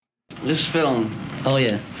This film, Oh,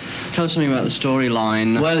 yeah. tell us something about the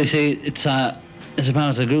storyline. Well, you see, it's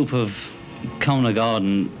about a group of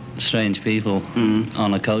common-garden strange people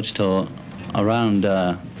on a coach tour around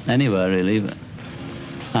anywhere, really.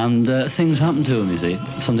 And things happen to them, you see.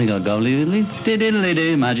 Something like go,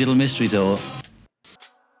 diddly-diddly-doo, magical mystery tour.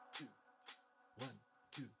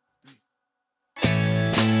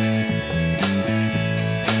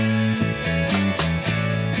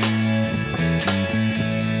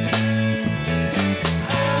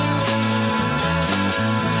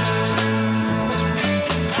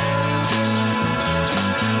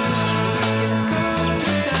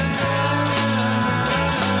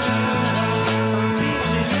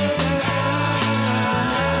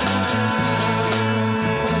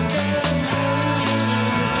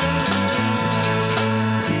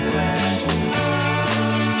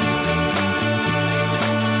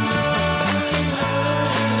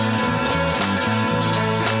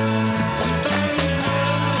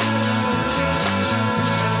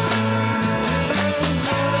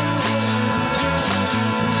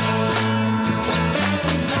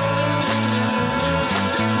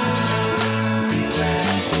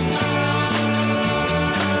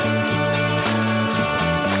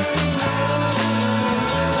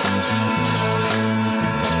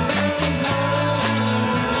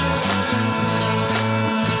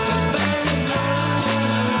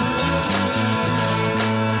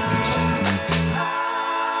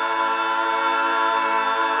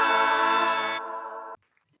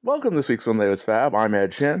 Welcome to this week's When They Was Fab. I'm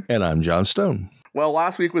Ed Shin. And I'm John Stone. Well,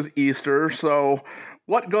 last week was Easter, so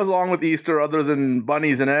what goes along with Easter other than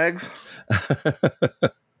bunnies and eggs?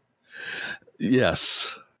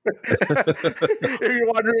 Yes. If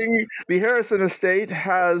you're wondering, the Harrison estate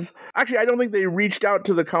has... Actually, I don't think they reached out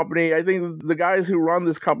to the company. I think the guys who run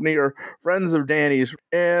this company are friends of Danny's,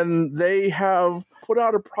 and they have put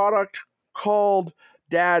out a product called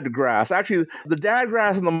Dad Grass. Actually, the Dad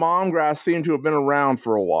Grass and the Mom Grass seem to have been around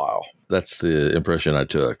for a while. That's the impression I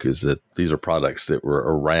took, is that these are products that were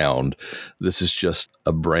around. This is just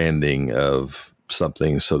a branding of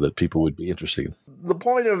something so that people would be interested. The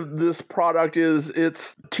point of this product is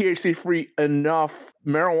it's THC-free enough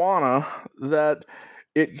marijuana that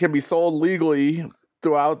it can be sold legally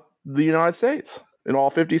throughout the United States, in all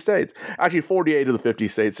 50 states. Actually, 48 of the 50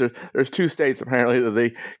 states. There's 2 states, apparently, that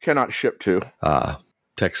they cannot ship to.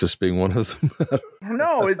 Texas being one of them.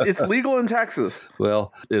 No, it's legal in Texas.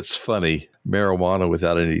 Well, it's funny. Marijuana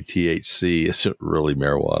without any THC isn't really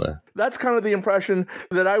marijuana. That's kind of the impression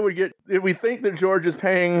that I would get if we think that George is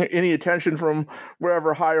paying any attention from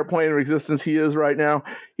wherever higher plane of existence he is right now.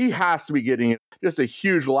 He has to be getting just a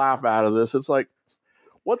huge laugh out of this. It's like,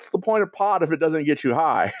 what's the point of pot if it doesn't get you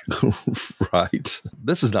high? Right.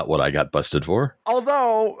 This is not what I got busted for.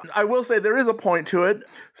 Although, I will say there is a point to it.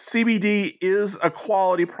 CBD is a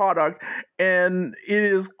quality product, and it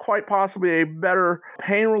is quite possibly a better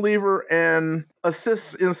pain reliever and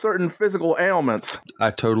assists in certain physical ailments.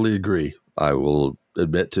 I totally agree. I will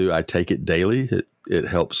admit I take it daily. It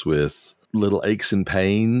helps with little aches and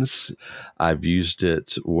pains. I've used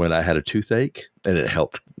it when I had a toothache, and it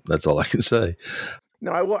helped. That's all I can say.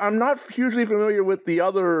 Now, I'm not hugely familiar with the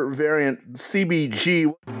other variant,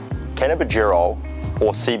 CBG. Cannabigerol,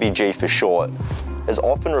 or CBG for short, is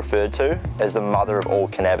often referred to as the mother of all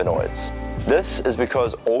cannabinoids. This is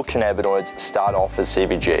because all cannabinoids start off as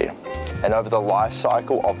CBG, and over the life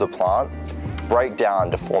cycle of the plant, break down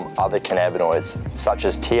to form other cannabinoids, such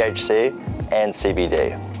as THC and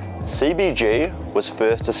CBD. CBG was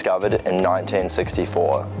first discovered in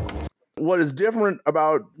 1964. What is different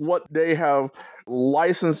about what they have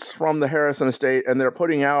licensed from the Harrison estate and they're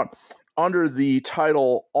putting out under the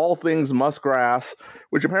title All Things Muskgrass,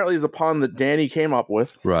 which apparently is a pun that Danny came up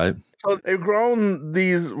with. Right. So they've grown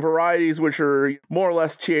these varieties which are more or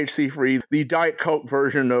less THC-free, the Diet Coke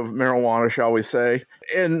version of marijuana, shall we say.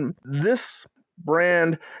 And this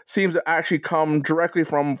brand seems to actually come directly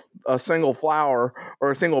from a single flower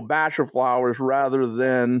or a single batch of flowers rather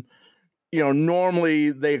than... normally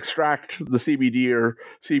they extract the CBD or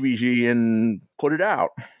CBG and put it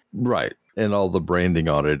out. Right. And all the branding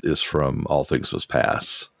on it is from All Things Must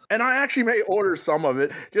Pass. And I actually may order some of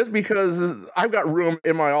it just because I've got room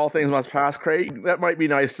in my All Things Must Pass crate. That might be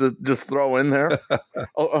nice to just throw in there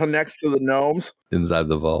next to the gnomes. Inside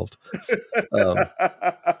the vault.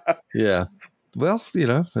 Yeah. Well,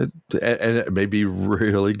 and it may be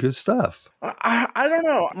really good stuff. I don't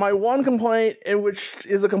know. My one complaint, which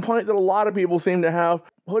is a complaint that a lot of people seem to have,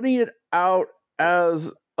 putting it out as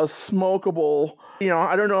a smokable,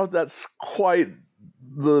 I don't know if that's quite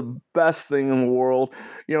the best thing in the world.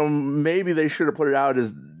 Maybe they should have put it out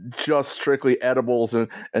as just strictly edibles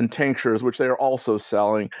and tinctures, which they are also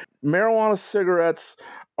selling. Marijuana cigarettes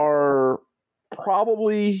are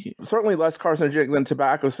certainly less carcinogenic than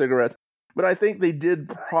tobacco cigarettes, but I think they did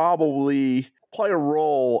probably play a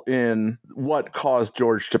role in what caused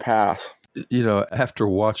George to pass. After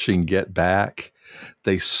watching Get Back,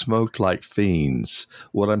 they smoked like fiends.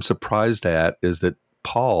 What I'm surprised at is that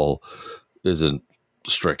Paul isn't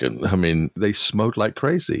stricken. I mean, they smoked like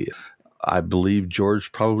crazy. I believe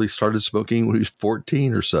George probably started smoking when he was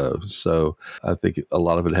 14 or so. So I think a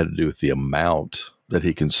lot of it had to do with the amount that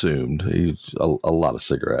he consumed. A lot of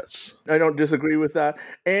cigarettes. I don't disagree with that.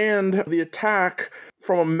 And the attack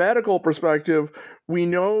from a medical perspective, we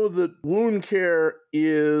know that wound care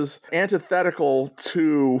is antithetical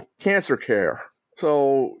to cancer care.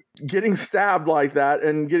 So getting stabbed like that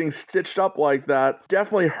and getting stitched up like that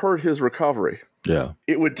definitely hurt his recovery. Yeah.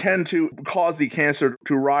 It would tend to cause the cancer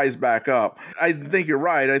to rise back up. I think you're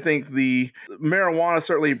right. I think the marijuana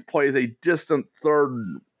certainly plays a distant third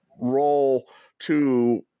role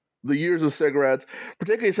to the years of cigarettes,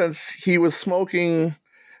 particularly since he was smoking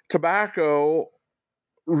tobacco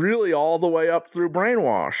really all the way up through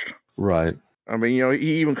Brainwashed. Right. I mean,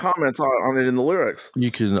 he even comments on it in the lyrics. You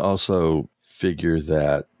can also figure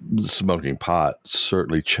that smoking pot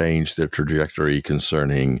certainly changed their trajectory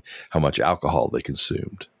concerning how much alcohol they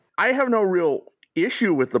consumed. I have no real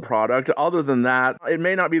issue with the product other than that it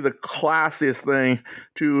may not be the classiest thing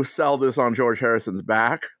to sell this on George Harrison's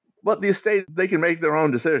back, but the estate, they can make their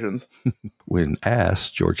own decisions. When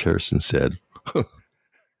asked, George Harrison said,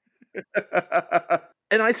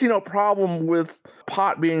 And I see no problem with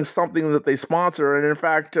pot being something that they sponsor. And in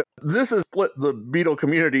fact, this has split the Beatle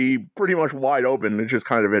community pretty much wide open, which is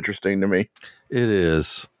kind of interesting to me. It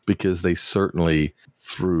is, because they certainly,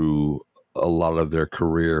 through a lot of their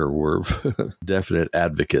career, were definite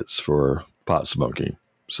advocates for pot smoking.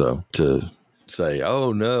 So to say,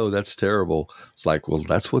 oh, no, that's terrible. It's like, well,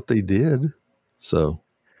 that's what they did. So,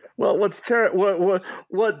 well,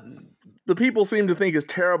 what the people seem to think is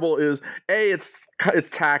terrible is, A, it's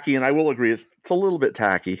tacky, and I will agree, it's a little bit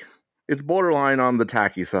tacky. It's borderline on the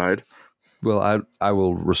tacky side. Well, I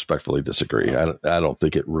will respectfully disagree. I don't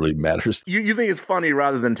think it really matters. You think it's funny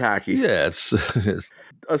rather than tacky? Yes.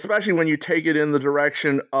 Especially when you take it in the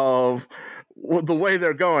direction of the way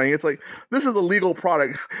they're going. It's like, this is a legal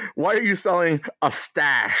product. Why are you selling a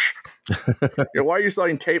stash? Why are you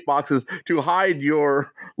selling tape boxes to hide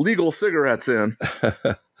your legal cigarettes in?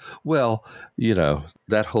 Well,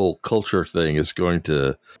 that whole culture thing is going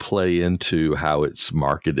to play into how it's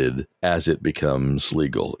marketed as it becomes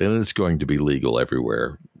legal. And it's going to be legal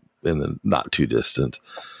everywhere in the not too distant.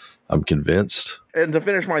 I'm convinced. And to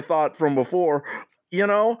finish my thought from before,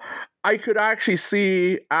 I could actually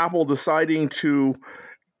see Apple deciding to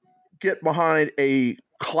get behind a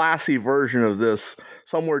classy version of this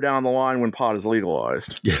somewhere down the line when pot is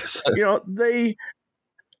legalized. Yes.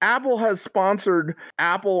 Apple has sponsored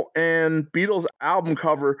Apple and Beatles album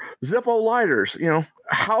cover Zippo lighters.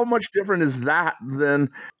 How much different is that than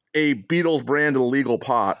a Beatles branded legal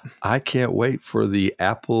pot? I can't wait for the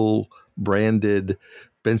Apple branded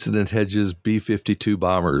Benson and Hedges B-52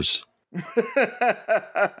 bombers.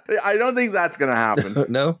 I don't think that's going to happen.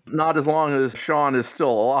 No? Not as long as Sean is still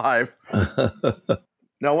alive.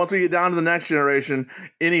 Now, once we get down to the next generation,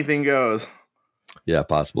 anything goes. Yeah,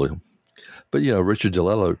 possibly. But, Richard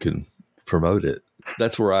DiLello can promote it.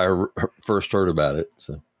 That's where I first heard about it.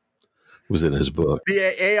 So it was in his book.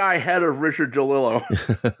 The AI head of Richard DiLello.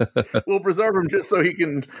 We'll preserve him just so he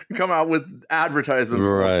can come out with advertisements.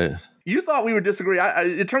 Right. You thought we would disagree.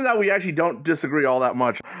 It turns out we actually don't disagree all that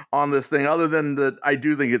much on this thing, other than that I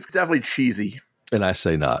do think it's definitely cheesy. And I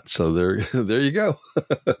say not. So there you go.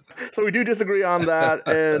 So we do disagree on that.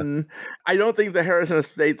 And I don't think the Harrison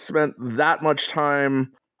estate spent that much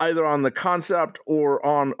time either on the concept or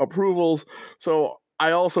on approvals. So I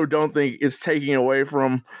also don't think it's taking away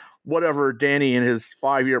from whatever Danny and his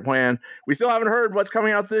 5-year plan. We still haven't heard what's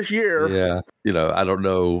coming out this year. Yeah. I don't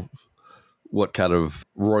know what kind of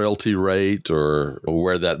royalty rate or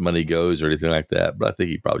where that money goes or anything like that, but I think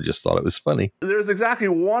he probably just thought it was funny. There's exactly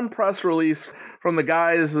one press release from the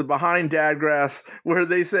guys behind Dadgrass where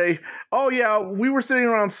they say, oh yeah, we were sitting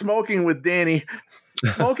around smoking with Danny.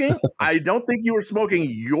 Smoking? I don't think you were smoking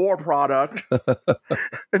your product.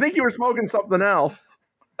 I think you were smoking something else.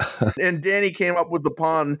 And Danny came up with the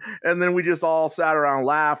pun, and then we just all sat around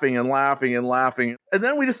laughing and laughing and laughing. And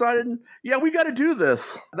then we decided, yeah, we got to do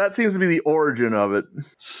this. That seems to be the origin of it.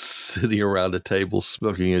 Sitting around a table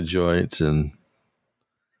smoking a joint and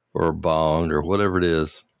or bong or whatever it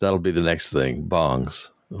is. That'll be the next thing.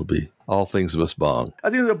 Bongs. It'll be all things must bong. I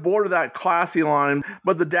think they're bored of that classy line,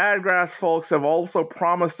 but the Dadgrass folks have also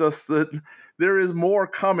promised us that there is more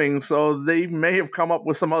coming, so they may have come up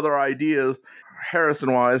with some other ideas,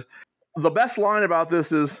 Harrison-wise. The best line about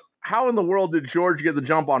this is, how in the world did George get the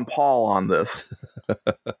jump on Paul on this?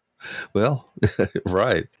 Well,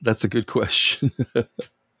 right. That's a good question.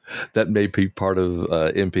 That may be part of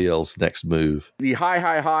MPL's next move. The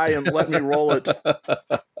hi, and let me roll it.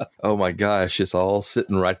 Oh my gosh, it's all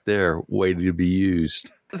sitting right there waiting to be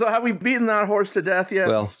used. So have we beaten that horse to death yet?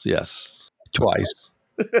 Well, yes, twice.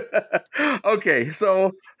 Okay,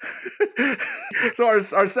 so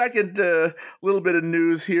our second little bit of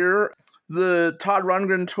news here. The Todd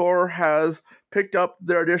Rundgren Tour has picked up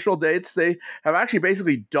their additional dates. They have actually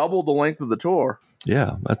basically doubled the length of the tour.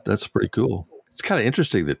 Yeah, that's pretty cool. It's kind of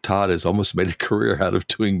interesting that Todd has almost made a career out of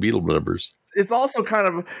doing Beatle numbers. It's also kind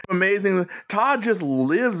of amazing that Todd just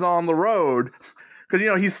lives on the road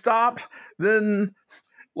because, he stopped. Then,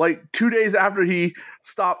 like 2 days after he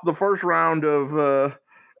stopped the first round of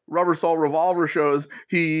Rubber Soul Revolver shows,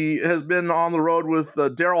 he has been on the road with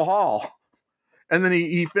Daryl Hall. And then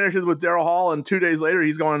he finishes with Daryl Hall, and 2 days later,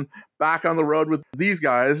 he's going back on the road with these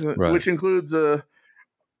guys, right, which includes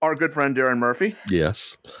our good friend Darren Murphy.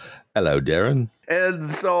 Yes. Hello, Darren. And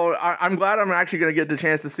so I'm glad I'm actually going to get the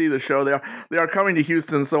chance to see the show. They are coming to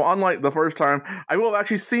Houston, so unlike the first time, I will have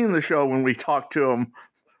actually seen the show when we talk to him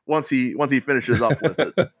once he finishes up with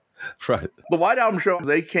it. Right. The White Album show,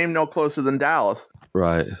 they came no closer than Dallas.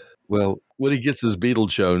 Right. Well, when he gets his Beatle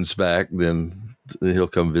Jones back, then he'll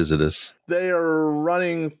come visit us. They are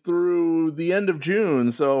running through the end of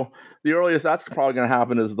June, so the earliest that's probably going to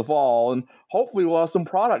happen is the fall, and hopefully we'll have some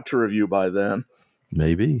product to review by then.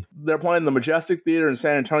 Maybe. They're playing the Majestic Theater in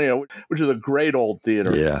San Antonio, which is a great old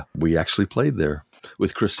theater. Yeah, we actually played there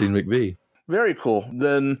with Christine McVie. Very cool.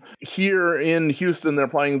 Then here in Houston, they're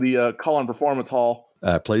playing the Cullen Performance Hall.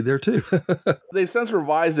 I played there too. They've since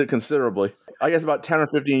revised it considerably. I guess about 10 or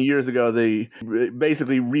 15 years ago, they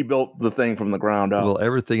basically rebuilt the thing from the ground up. Well,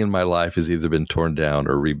 everything in my life has either been torn down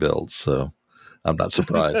or rebuilt, so I'm not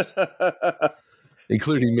surprised.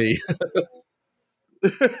 Including me.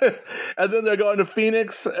 And then they're going to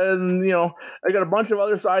Phoenix, and they got a bunch of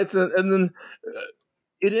other sites, and then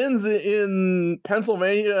it ends in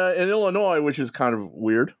Pennsylvania and Illinois, which is kind of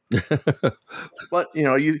weird. But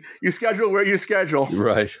you schedule where you schedule,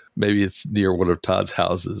 right? Maybe it's near one of Todd's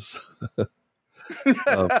houses.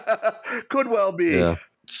 Could well be. Yeah.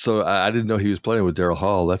 So I didn't know he was playing with Daryl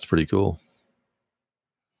Hall. That's pretty cool.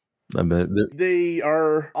 I mean, they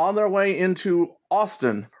are on their way into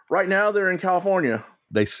Austin. Right now, they're in California.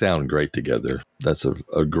 They sound great together. That's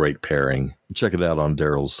a great pairing. Check it out on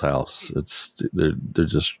Daryl's house. They're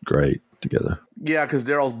just great together. Yeah, because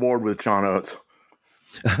Daryl's bored with John Oates.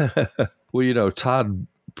 Well, Todd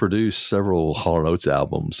produced several Hall & Oates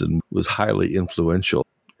albums and was highly influential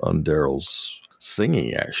on Daryl's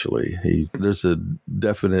singing, actually. There's a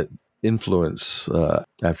definite influence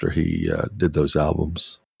after he did those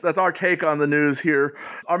albums. That's our take on the news here.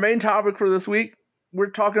 Our main topic for this week, we're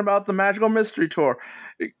talking about the Magical Mystery Tour.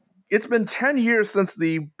 It's been 10 years since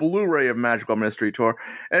the Blu-ray of Magical Mystery Tour,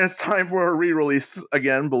 and it's time for a re-release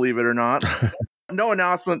again, believe it or not. No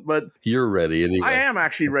announcement, but you're ready anyway. I am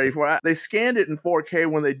actually ready for it. They scanned it in 4K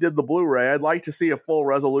when they did the Blu-ray. I'd like to see a full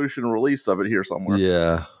resolution release of it here somewhere.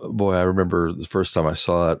 Yeah. Boy, I remember the first time I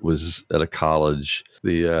saw it was at a college.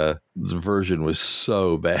 The version was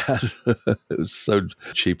so bad. It was so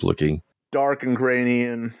cheap looking. Dark and grainy.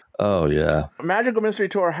 And oh, yeah. Magical Mystery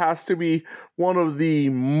Tour has to be one of the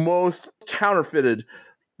most counterfeited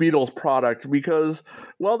Beatles product because,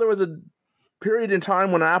 well, there was a period in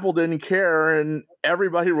time when Apple didn't care and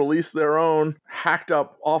everybody released their own hacked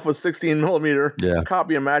up off a 16 millimeter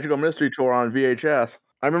copy of Magical Mystery Tour on VHS.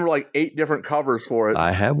 I remember like 8 different covers for it.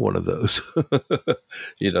 I have one of those.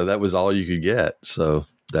 That was all you could get. So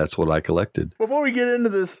that's what I collected. Before we get into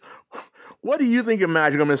this, what do you think of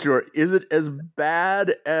Magical Mystery Tour? Is it as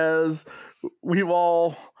bad as we've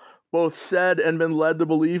all both said and been led to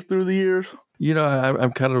believe through the years?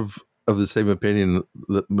 I'm kind of the same opinion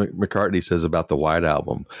that McCartney says about the White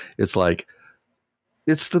Album. It's like,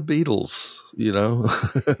 it's the Beatles,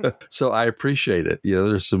 So I appreciate it.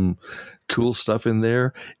 There's some cool stuff in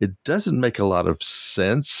there. It doesn't make a lot of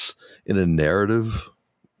sense in a narrative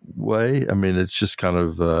way. I mean, it's just kind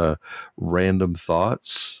of random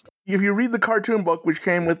thoughts. If you read the cartoon book, which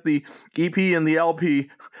came with the EP and the LP,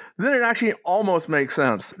 then it actually almost makes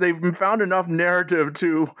sense. They've found enough narrative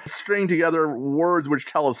to string together words which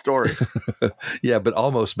tell a story. Yeah, but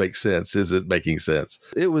almost makes sense isn't making sense.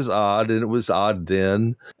 It was odd, and it was odd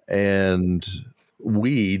then, and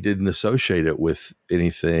we didn't associate it with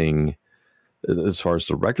anything as far as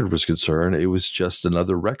the record was concerned. It was just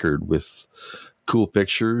another record with cool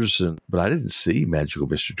pictures, but I didn't see Magical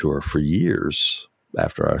Mystery Tour for years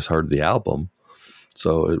after I heard the album,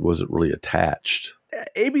 so it wasn't really attached.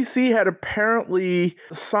 ABC had apparently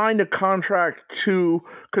signed a contract to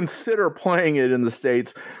consider playing it in the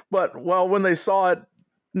States, but, well, when they saw it,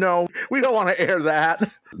 no, we don't want to air that.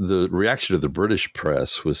 The reaction of the British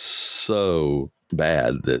press was so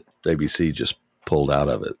bad that ABC just pulled out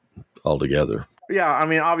of it altogether. Yeah, I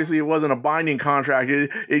mean, obviously it wasn't a binding contract.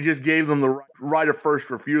 It just gave them the right of first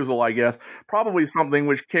refusal, I guess. Probably something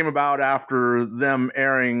which came about after them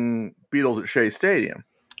airing Beatles at Shea Stadium.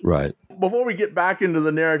 Right. Before we get back into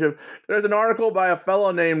the narrative, there's an article by a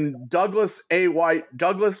fellow named Douglas A. White,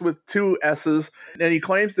 Douglas with 2 S's, and he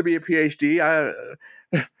claims to be a PhD.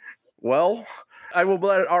 I will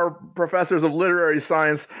let our professors of literary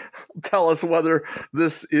science tell us whether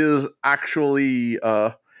this is actually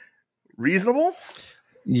reasonable.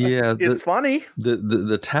 Yeah, it's funny.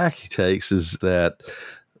 The tack he takes is that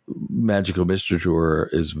Magical Mystery Tour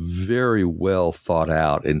is very well thought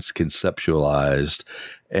out and conceptualized,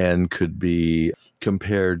 and could be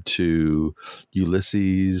compared to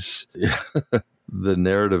Ulysses. The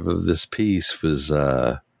narrative of this piece was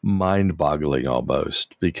mind-boggling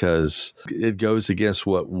almost, because it goes against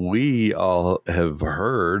what we all have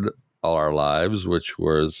heard all our lives, which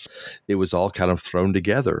was it was all kind of thrown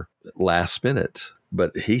together last minute.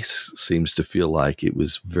 But he seems to feel like it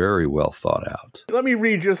was very well thought out. Let me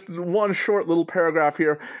read just one short little paragraph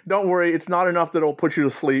here. Don't worry, it's not enough that it'll put you to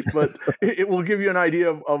sleep, but it will give you an idea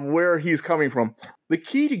of where he's coming from. The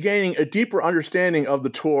key to gaining a deeper understanding of the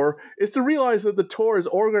tour is to realize that the tour is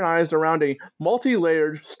organized around a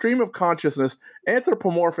multi-layered stream of consciousness,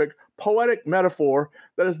 anthropomorphic, poetic metaphor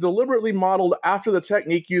that is deliberately modeled after the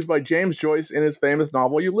technique used by James Joyce in his famous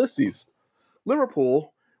novel Ulysses.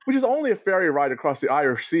 Liverpool, which is only a ferry ride across the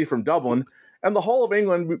Irish Sea from Dublin, and the whole of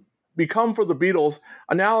England become for the Beatles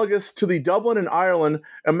analogous to the Dublin in Ireland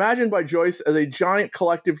imagined by Joyce as a giant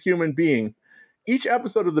collective human being. Each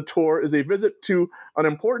episode of the tour is a visit to an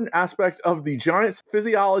important aspect of the giant's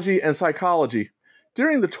physiology and psychology.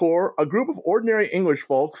 During the tour, a group of ordinary English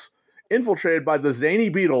folks, infiltrated by the zany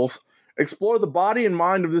Beatles, explore the body and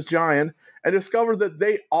mind of this giant and discover that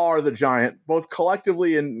they are the giant, both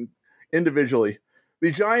collectively and individually. The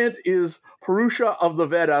giant is Purusha of the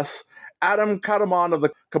Vedas, Adam Kadmon of the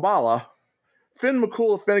Kabbalah, Finn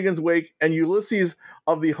McCool of Finnegan's Wake, and Ulysses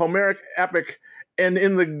of the Homeric epic, and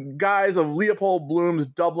in the guise of Leopold Bloom's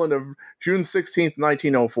Dublin of June 16th,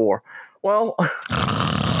 1904. Well,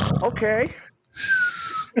 okay.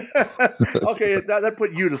 Okay, that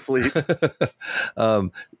put you to sleep.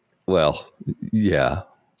 Well, yeah.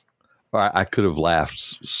 I could have laughed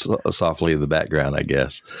softly in the background, I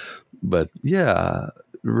guess. But yeah,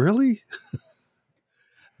 really?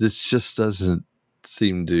 This just doesn't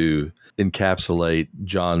seem to encapsulate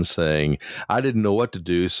John saying, I didn't know what to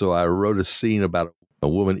do, so I wrote a scene about a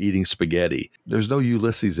woman eating spaghetti. There's no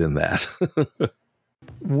Ulysses in that.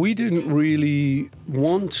 We didn't really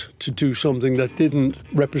want to do something that didn't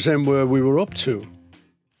represent where we were up to.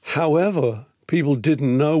 However, people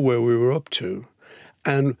didn't know where we were up to.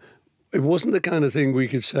 And it wasn't the kind of thing we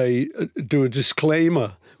could say, do a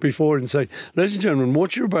disclaimer before and say, ladies and gentlemen,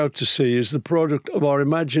 what you're about to see is the product of our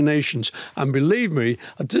imaginations. And believe me,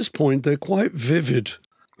 at this point, they're quite vivid.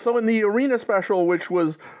 So in the Arena special, which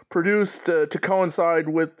was produced to coincide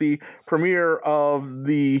with the premiere of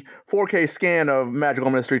the 4K scan of Magical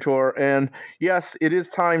Mystery Tour, and yes, it is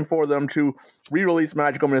time for them to re-release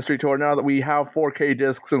Magical Mystery Tour now that we have 4K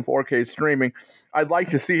discs and 4K streaming. I'd like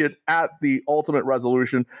to see it at the ultimate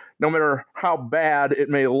resolution, no matter how bad it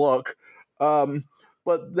may look.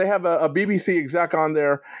 But they have a BBC exec on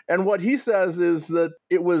there, and what he says is that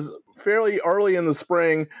it was fairly early in the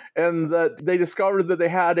spring, and that they discovered that they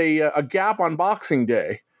had a gap on Boxing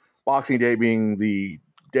Day. Boxing Day being the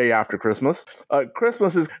day after Christmas.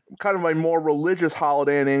 Christmas is kind of a more religious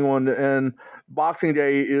holiday in England, and Boxing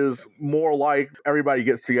Day is more like everybody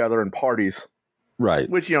gets together and parties. Right.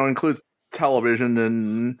 Which, includes television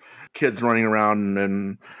and kids running around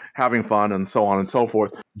and having fun and so on and so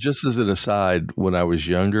forth. Just as an aside, when I was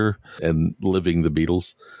younger and living the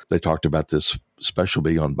Beatles, they talked about this special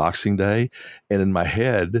being on Boxing Day. And in my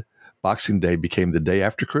head, Boxing Day became the day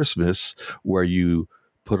after Christmas where you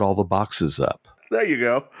put all the boxes up. There you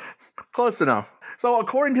go. Close enough. So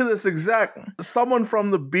according to this exec, someone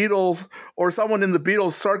from the Beatles or someone in the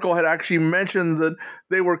Beatles circle had actually mentioned that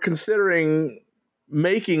they were considering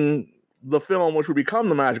making the film which would become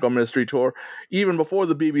the Magical Mystery Tour even before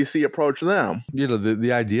the BBC approached them. You know,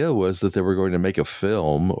 the idea was that they were going to make a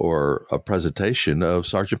film or a presentation of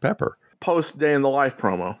Sgt. Pepper. Post Day in the Life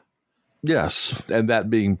promo. Yes, and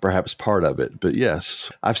that being perhaps part of it. But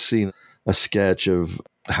yes, I've seen a sketch of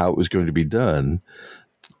how it was going to be done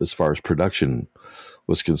as far as production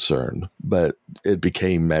was concerned, but it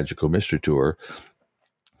became Magical Mystery Tour.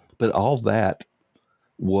 But all that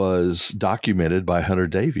was documented by Hunter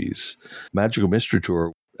Davies. Magical Mystery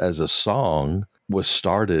Tour as a song was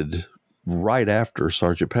started right after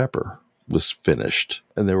Sgt. Pepper was finished,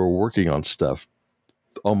 and they were working on stuff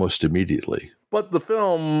almost immediately. But the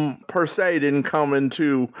film per se didn't come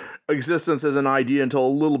into existence as an idea until a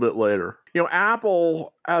little bit later. You know,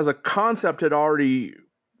 Apple as a concept had already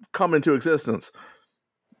come into existence.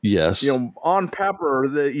 Yes. You know, on Pepper,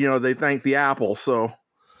 they thank the Apple. So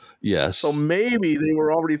yes. So maybe they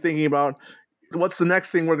were already thinking about what's the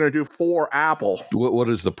next thing we're going to do for Apple. What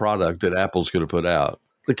is the product that Apple's going to put out?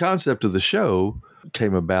 The concept of the show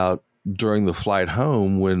came about during the flight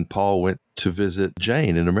home when Paul went to visit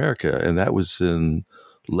Jane in America, and that was in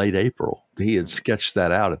late April. He had sketched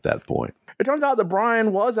that out at that point. It turns out that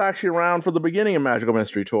Brian was actually around for the beginning of Magical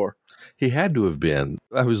Mystery Tour. He had to have been.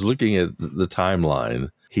 I was looking at the timeline.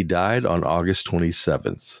 He died on August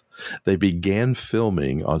 27th. They began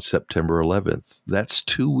filming on September 11th. That's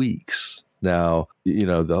 2 weeks. Now, you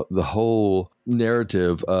know, the whole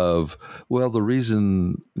narrative of, well, the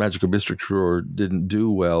reason Magical Mystery Tour didn't do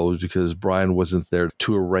well was because Brian wasn't there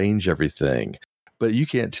to arrange everything. But you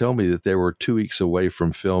can't tell me that they were 2 weeks away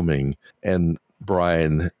from filming and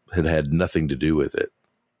Brian had nothing to do with it.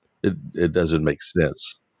 It doesn't make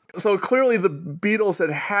sense. So clearly the Beatles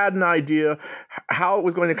had an idea how it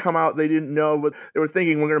was going to come out. They didn't know, but they were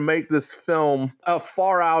thinking we're going to make this film a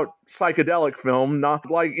far out psychedelic film,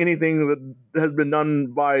 not like anything that has been done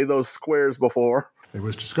by those squares before. It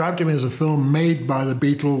was described to me as a film made by the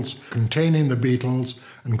Beatles, containing the Beatles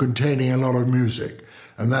and containing a lot of music.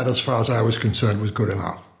 And that, as far as I was concerned, was good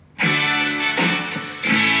enough.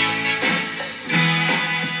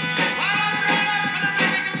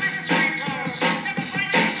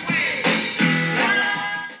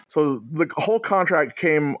 So the whole contract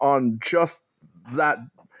came on just that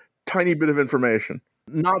tiny bit of information,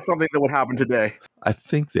 not something that would happen today. I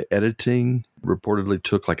think the editing reportedly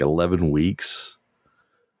took like 11 weeks.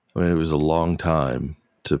 I mean, it was a long time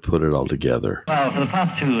to put it all together. Well, for the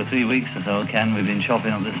past 2 or 3 weeks or so, Ken, we've been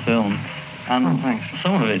shopping up this film. And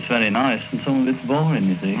some of it's very nice and some of it's boring,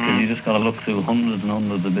 you see, because you just got to look through hundreds and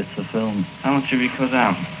hundreds of bits of film. How much have you cut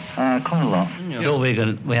out? Quite a lot. Sure,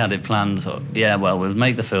 we had it planned, so, we'll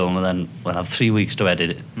make the film and then we'll have 3 weeks to edit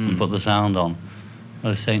it and put the sound on. I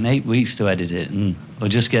was saying 8 weeks to edit it, and we're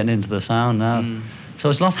just getting into the sound now. So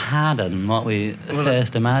it's a lot harder than what we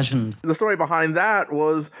first imagined. The story behind that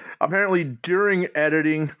was apparently during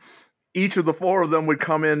editing, each of the four of them would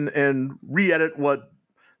come in and re-edit what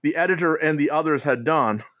the editor and the others had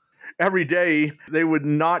done. Every day, they would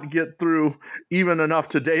not get through even enough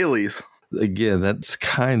to dailies. Again, that's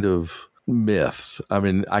kind of myth. I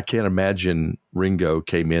mean, I can't imagine Ringo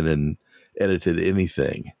came in and edited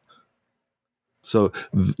anything. So,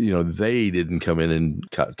 you know, they didn't come in and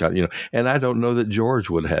cut, you know, and I don't know that George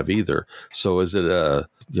would have either. So is it a,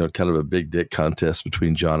 you know, kind of a big dick contest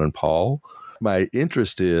between John and Paul? My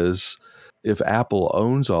interest is, if Apple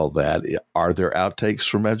owns all that, are there outtakes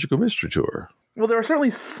from Magical Mystery Tour? Well, there are certainly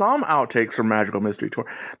some outtakes from Magical Mystery Tour.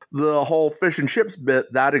 The whole fish and chips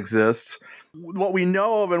bit, that exists. What we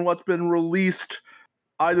know of and what's been released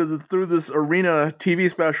either through this Arena TV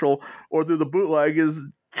special or through the bootleg is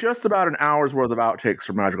just about an hour's worth of outtakes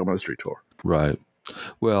from Magical Mystery Tour. Right.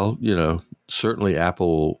 Well, you know, certainly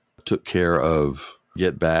Apple took care of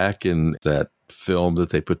Get Back and that film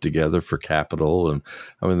that they put together for Capitol. And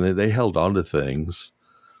I mean, they held on to things.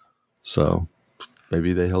 So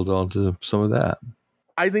maybe they held on to some of that.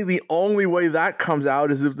 I think the only way that comes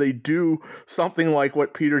out is if they do something like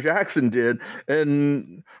what Peter Jackson did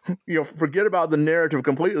and, you know, forget about the narrative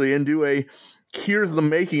completely and do a here's the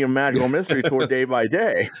making of Magical Mystery Tour day by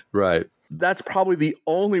day. Right. That's probably the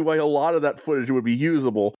only way a lot of that footage would be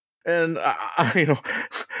usable. And, you know,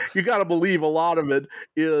 you got to believe a lot of it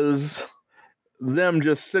is them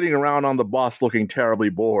just sitting around on the bus looking terribly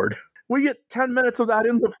bored. We get 10 minutes of that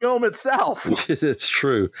in the film itself. It's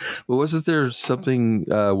true. Well, wasn't there something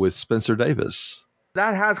with Spencer Davis?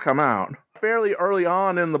 That has come out. Fairly early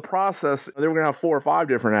on in the process, they were going to have 4 or 5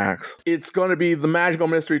 different acts. It's going to be the Magical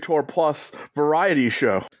Mystery Tour plus variety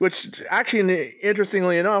show, which actually,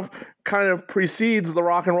 interestingly enough, kind of precedes the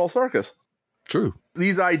Rock and Roll Circus. True.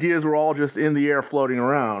 These ideas were all just in the air floating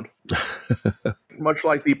around. Much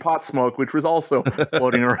like the pot smoke, which was also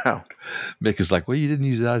floating around. Mick is like, well, you didn't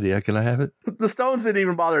use that idea. Can I have it? The Stones didn't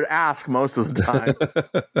even bother to ask most of the time.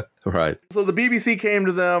 Right. So the BBC came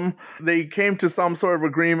to them. They came to some sort of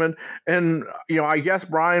agreement. And, I guess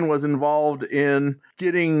Brian was involved in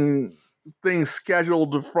getting things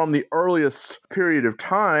scheduled from the earliest period of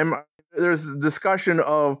time. There's discussion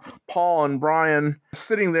of Paul and Brian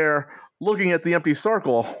sitting there looking at the empty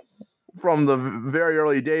circle from the very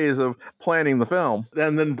early days of planning the film.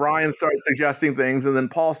 And then Brian starts suggesting things, and then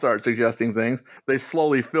Paul starts suggesting things. They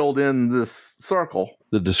slowly filled in this circle.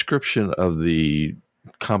 The description of the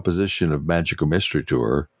composition of Magical Mystery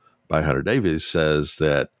Tour by Hunter Davies says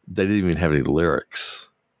that they didn't even have any lyrics.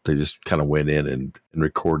 They just kind of went in and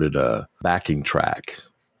recorded a backing track,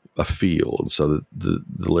 a feel. And so the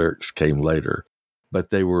lyrics came later. But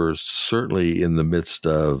they were certainly in the midst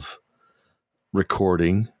of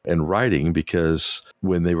recording and writing, because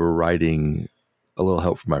when they were writing A Little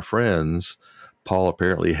Help from My Friends, Paul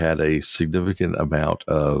apparently had a significant amount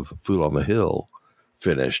of Fool on the Hill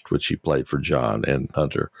finished, which he played for John and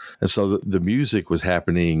Hunter. And so the music was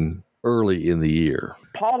happening early in the year.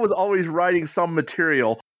 Paul was always writing some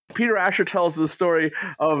material. Peter Asher tells the story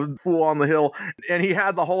of Fool on the Hill, and he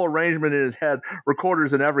had the whole arrangement in his head,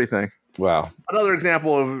 recorders and everything. Wow. Another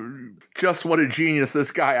example of just what a genius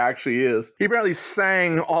this guy actually is. He apparently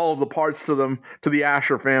sang all of the parts to the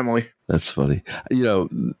Asher family. That's funny.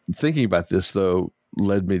 Thinking about this, though,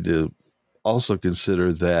 led me to also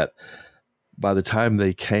consider that by the time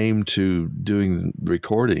they came to doing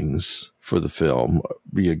recordings for the film,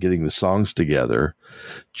 getting the songs together,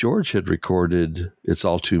 George had recorded It's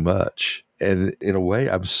All Too Much. And in a way,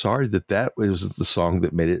 I'm sorry that was the song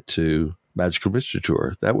that made it to Magical Mystery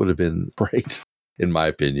Tour. That would have been great, in my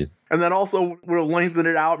opinion. And then also would have lengthened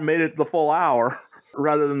it out and made it the full hour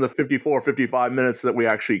rather than the 54, 55 minutes that we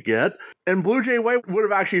actually get. And Blue Jay Way would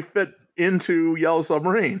have actually fit into Yellow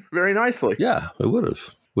Submarine very nicely. Yeah, it would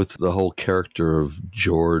have. With the whole character of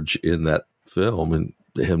George in that film, and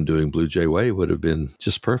him doing Blue Jay Way would have been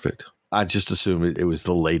just perfect. I just assumed it was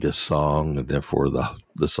the latest song, and therefore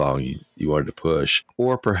the song you wanted to push.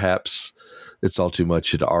 Or perhaps It's All Too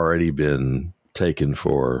Much had already been taken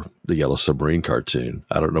for the Yellow Submarine cartoon.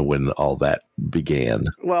 I don't know when all that began.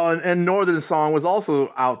 Well, and Northern Song was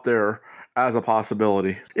also out there as a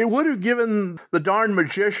possibility. It would have given the darn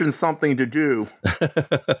magicians something to do.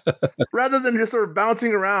 Rather than just sort of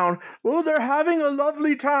bouncing around, well, they're having a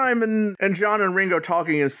lovely time, and John and Ringo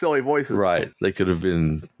talking in silly voices. Right. They could have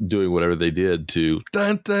been doing whatever they did to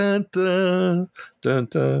dun, dun, dun, dun,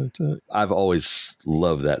 dun, dun. I've always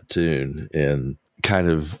loved that tune and kind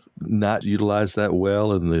of not utilized that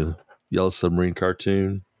well in the Yellow Submarine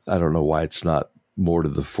cartoon. I don't know why it's not more to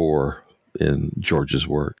the fore in George's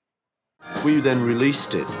work. We then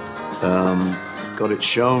released it, got it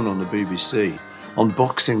shown on the BBC on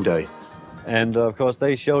Boxing Day. And, of course,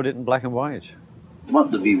 they showed it in black and white.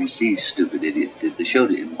 What the BBC stupid idiots did, they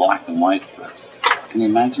showed it in black and white first. Can you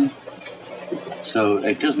imagine? So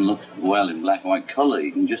it doesn't look well in black and white colour.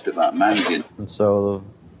 You can just about manage it. And so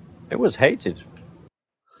it was hated.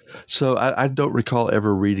 So I don't recall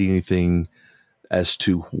ever reading anything as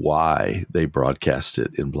to why they broadcast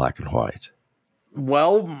it in black and white.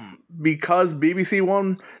 Well, because BBC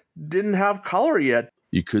One didn't have color yet.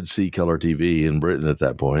 You could see color TV in Britain at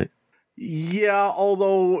that point. Yeah,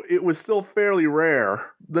 although it was still fairly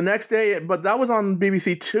rare. The next day, but that was on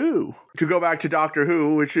BBC Two. To go back to Doctor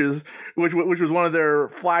Who, which was one of their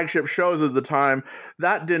flagship shows at the time,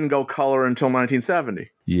 that didn't go color until 1970.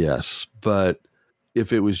 Yes, but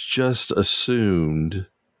if it was just assumed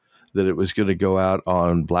that it was going to go out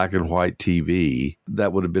on black and white TV,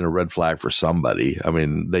 that would have been a red flag for somebody. I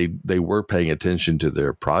mean, they were paying attention to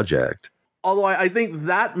their project. Although I think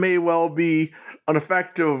that may well be an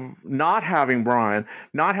effect of not having Brian,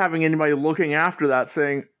 not having anybody looking after that,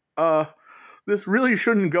 saying, this really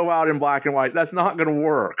shouldn't go out in black and white. That's not going to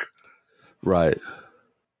work. Right.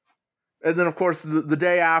 And then, of course, the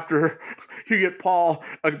day after, you get Paul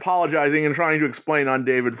apologizing and trying to explain on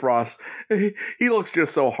David Frost. He looks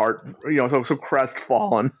just so so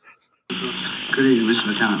crestfallen. Good evening, Mr.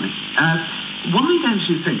 McCartney. Why don't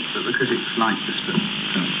you think that the critics liked this film?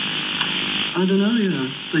 I don't know,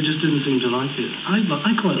 they just didn't seem to like it.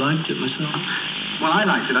 I quite liked it myself. Well, I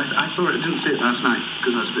liked it. I saw it. I didn't see it last night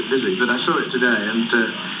because I was a bit busy, but I saw it today, and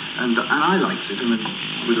And I liked it, I mean,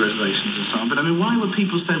 with reservations and so on. But I mean, why were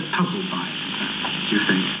people so puzzled by it, do you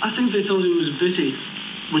think? I think they thought it was bitty,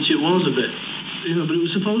 which it was a bit, but it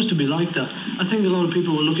was supposed to be like that. I think a lot of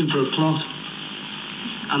people were looking for a plot,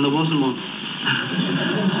 and there wasn't one.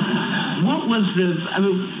 What was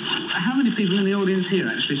how many people in the audience here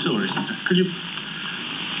actually saw it? Could you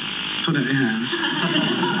put it in your hands?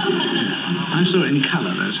 I saw it in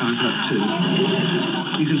colour, though, so I've got two.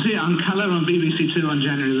 You can see it on colour on BBC Two on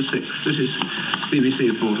January the 6th. This is BBC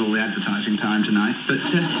have bought all the advertising time tonight. But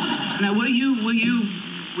now, were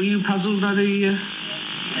you puzzled by the?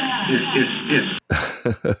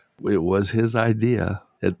 Yes. It was his idea.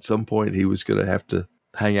 At some point, he was going to have to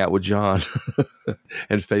hang out with John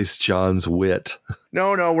and face John's wit.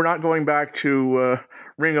 No, we're not going back to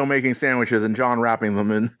Ringo making sandwiches and John wrapping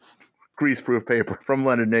them in greaseproof paper from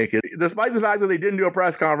London Naked. Despite the fact that they didn't do a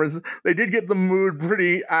press conference, they did get the mood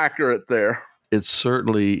pretty accurate there. It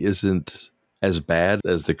certainly isn't as bad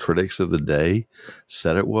as the critics of the day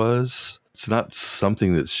said it was. It's not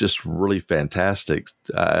something that's just really fantastic.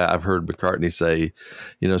 I've heard McCartney say,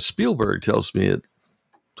 Spielberg tells me it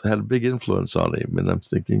had a big influence on him. And I'm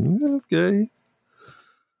thinking, okay,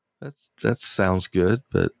 that sounds good.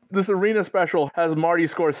 But this arena special has Marty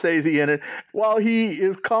Scorsese in it. While he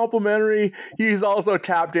is complimentary, he's also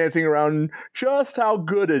tap dancing around just how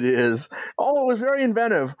good it is. Oh, it was very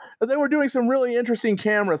inventive. They were doing some really interesting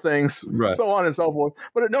camera things, right, so on and so forth.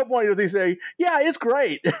 But at no point does he say, yeah, it's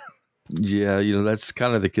great. Yeah, that's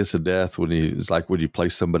kind of the kiss of death when you play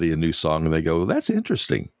somebody a new song and they go, that's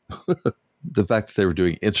interesting. The fact that they were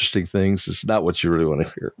doing interesting things is not what you really want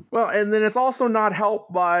to hear. Well, and then it's also not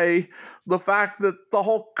helped by the fact that the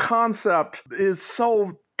whole concept is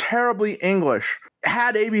so terribly English.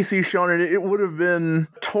 Had ABC shown it, it would have been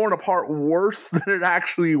torn apart worse than it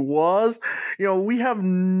actually was. We have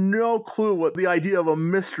no clue what the idea of a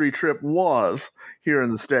mystery trip was here in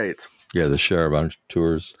the States. Yeah, the Charabanc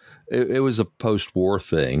tours. It was a post-war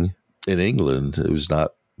thing in England. It was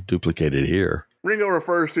not duplicated here. Ringo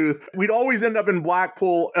refers to, we'd always end up in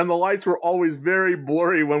Blackpool, and the lights were always very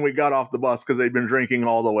blurry when we got off the bus because they'd been drinking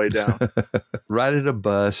all the way down. Ride at a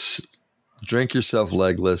bus, drink yourself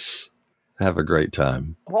legless, have a great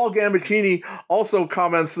time. Paul Gambaccini also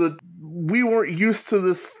comments that we weren't used to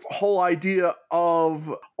this whole idea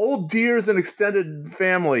of old dears and extended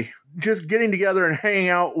family. Just getting together and hanging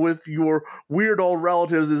out with your weird old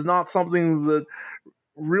relatives is not something that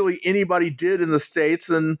really anybody did in the States,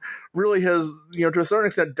 and really has, to a certain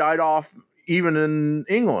extent died off even in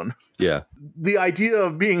England. Yeah. The idea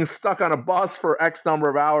of being stuck on a bus for X number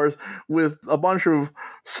of hours with a bunch of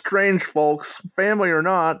strange folks, family or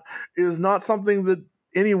not, is not something that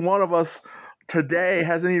any one of us today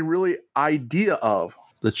has any really idea of.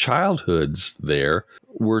 The childhoods there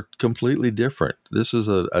were completely different. This was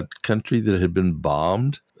a country that had been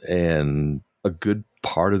bombed and a good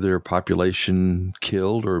part of their population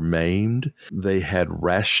killed or maimed. They had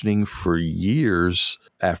rationing for years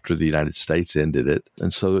after the United States ended it.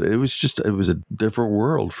 And so it was a different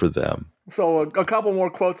world for them. So a couple more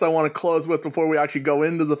quotes I want to close with before we actually go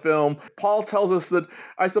into the film. Paul tells us that,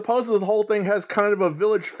 I suppose the whole thing has kind of a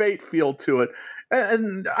Village Fate feel to it.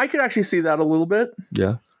 And I could actually see that a little bit.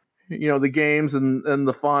 Yeah. The games and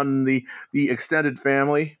the fun, the extended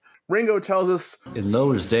family. Ringo tells us, in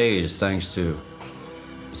those days, thanks to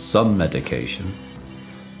some medication,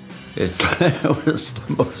 it was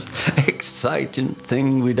the most exciting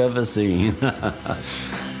thing we'd ever seen.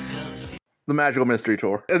 The Magical Mystery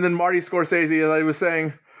Tour. And then Marty Scorsese, as I was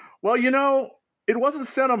saying, well, it wasn't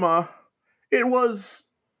cinema. It was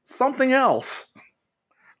something else.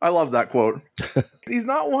 I love that quote. He's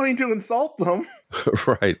not wanting to insult them.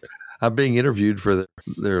 Right. I'm being interviewed for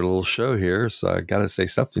their little show here, so I got to say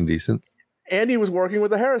something decent. And he was working with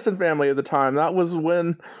the Harrison family at the time. That was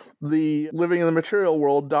when the Living in the Material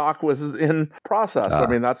World doc was in process. I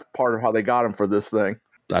mean, that's part of how they got him for this thing.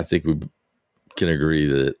 I think we can agree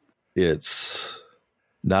that it's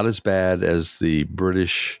not as bad as the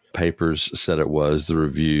British papers said it was, the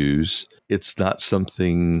reviews. It's not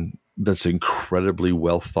something that's incredibly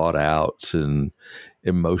well thought out and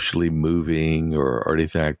emotionally moving or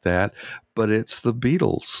anything like that, but it's the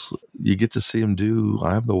Beatles. You get to see them do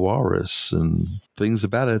I'm the Walrus and things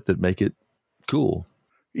about it that make it cool.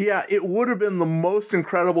 Yeah, it would have been the most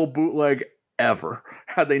incredible bootleg ever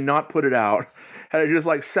had they not put it out. Had it just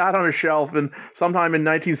sat on a shelf and sometime in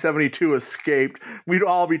 1972 escaped, we'd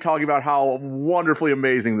all be talking about how wonderfully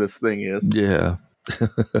amazing this thing is. Yeah.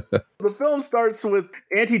 The film starts with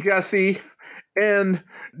Auntie Jessie, and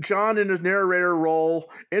John, in his narrator role,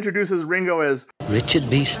 introduces Ringo as Richard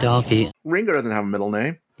B. Starkey. Ringo doesn't have a middle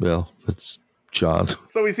name. Well, it's John.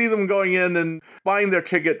 So we see them going in and buying their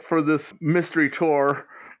ticket for this mystery tour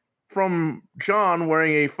from John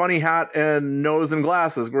wearing a funny hat and nose and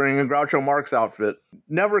glasses, wearing a Groucho Marx outfit.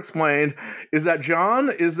 Never explained. Is that John?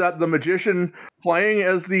 Is that the magician playing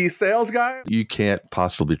as the sales guy? You can't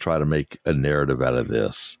possibly try to make a narrative out of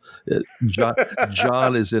this.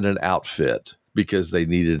 John is in an outfit because they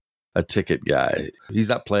needed a ticket guy. He's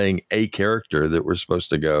not playing a character that we're supposed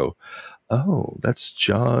to go, oh, that's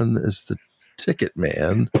John as the ticket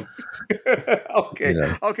man. Okay.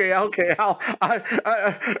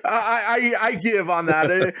 I give on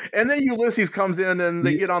that. And then Ulysses comes in and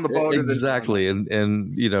they get on the boat. Exactly.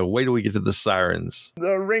 And wait till we get to the sirens.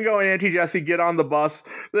 Ringo and Auntie Jessie get on the bus.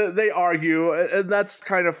 They argue, and that's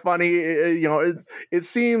kind of funny. It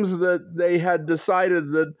seems that they had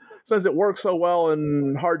decided that since it worked so well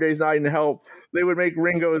in Hard Day's Night in Hell, they would make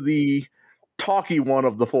Ringo the talky one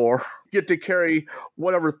of the four, get to carry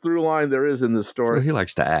whatever through line there is in this story. Well, he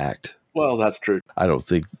likes to act. Well, that's true. I don't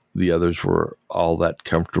think the others were all that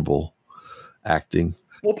comfortable acting.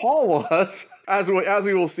 Well, Paul was, as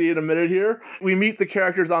we will see in a minute here. We meet the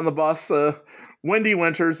characters on the bus. Wendy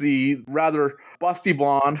Winters, the rather busty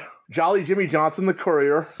blonde. Jolly Jimmy Johnson, the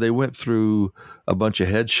courier. They went through a bunch of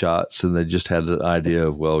headshots and they just had an idea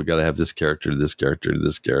of, well, we got to have this character, this character,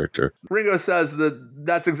 this character. Ringo says that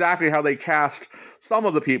that's exactly how they cast some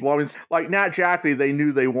of the people. I mean, like Nat Jackley, they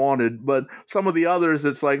knew they wanted, but some of the others,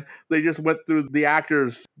 it's like they just went through the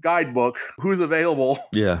actor's guidebook. Who's available?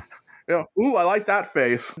 Yeah. Ooh, I like that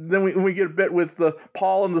face. Then we get a bit with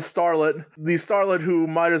Paul and the starlet who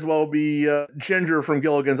might as well be Ginger from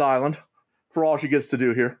Gilligan's Island for all she gets to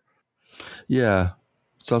do here. Yeah.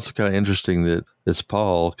 It's also kind of interesting that it's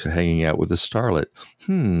Paul hanging out with a starlet.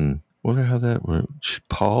 Wonder how that works.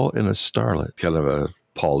 Paul and a starlet. Kind of a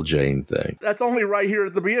Paul Jane thing. That's only right here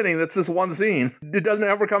at the beginning. That's this one scene. It doesn't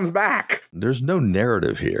ever comes back. There's no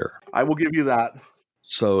narrative here. I will give you that.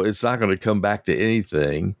 So it's not going to come back to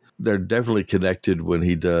anything. They're definitely connected when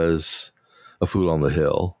he does A Fool on the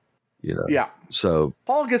Hill. Yeah. So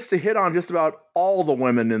Paul gets to hit on just about all the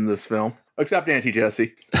women in this film. Except Auntie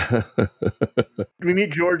Jessie. We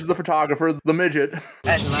meet George, the photographer, the midget.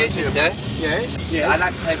 Excuse me, sir. Yes? I'd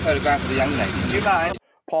like to take a photograph of the young lady. Do you mind?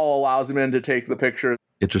 Paul allows him in to take the picture.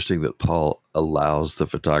 Interesting that Paul allows the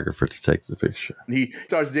photographer to take the picture. He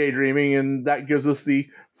starts daydreaming, and that gives us the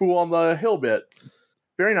Fool on the Hill bit.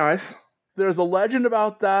 Very nice. There's a legend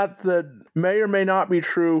about that may or may not be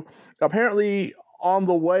true. Apparently, on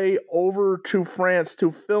the way over to France to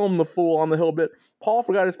film the Fool on the Hill bit, Paul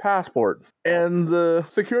forgot his passport, and the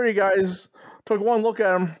security guys took one look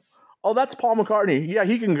at him. Oh, that's Paul McCartney. Yeah,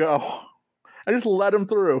 he can go. I just let him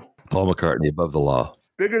through. Paul McCartney above the law.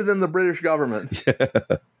 Bigger than the British government. Yeah.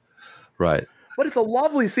 Right. But it's a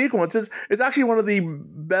lovely sequence. It's actually one of the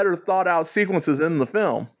better thought out sequences in the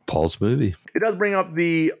film. Paul's movie. It does bring up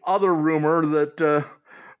the other rumor that,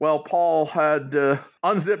 Paul had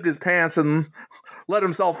unzipped his pants and let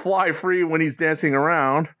himself fly free when he's dancing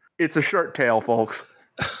around. It's a shirt tail, folks.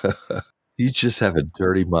 You just have a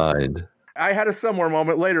dirty mind. I had a similar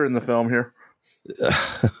moment later in the film here.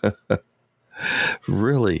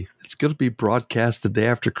 Really? It's going to be broadcast the day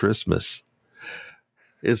after Christmas.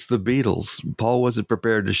 It's the Beatles. Paul wasn't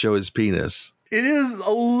prepared to show his penis. It is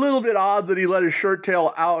a little bit odd that he let his shirt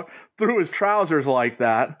tail out through his trousers like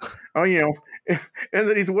that. And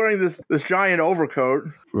that he's wearing this giant overcoat.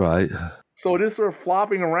 Right. So it is sort of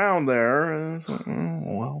flopping around there. And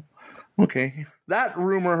well, okay. That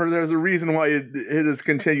rumor, there's a reason why it has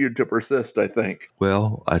continued to persist, I think.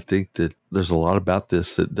 Well, I think that there's a lot about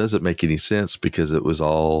this that doesn't make any sense because it was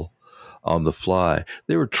all on the fly.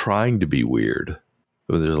 They were trying to be weird.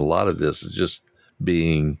 I mean, there's a lot of this just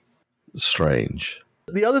being strange.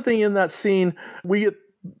 The other thing in that scene, we get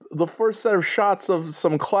the first set of shots of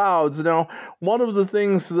some clouds. Now, one of the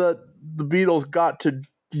things that the Beatles got to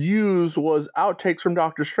use was outtakes from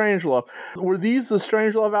Dr. Strangelove. Were these the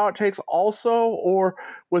Strangelove outtakes also, or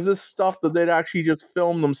was this stuff that they'd actually just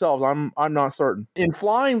filmed themselves? I'm not certain. In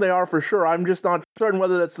Flying, they are for sure. I'm just not certain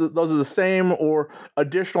whether those are the same or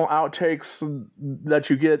additional outtakes that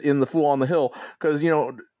you get in The Fool on the Hill. Because,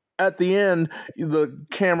 at the end, the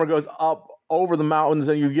camera goes up over the mountains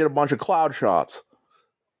and you get a bunch of cloud shots.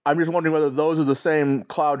 I'm just wondering whether those are the same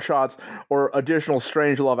cloud shots or additional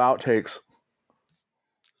Strangelove outtakes.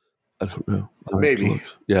 I don't know. Maybe.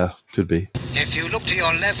 Yeah, could be. If you look to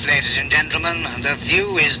your left, ladies and gentlemen, the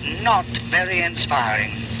view is not very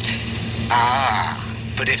inspiring.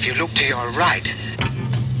 But if you look to your right...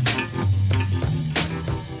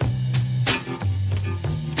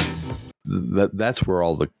 That's where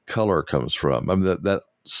all the color comes from. I mean, that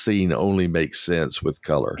scene only makes sense with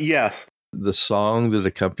color. Yes. The song that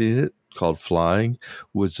accompanied it, called Flying,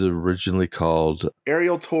 was originally called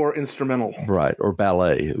Aerial Tour Instrumental. Right, or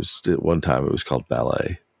ballet. It was at one time it was called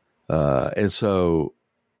ballet. And so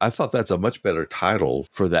I thought that's a much better title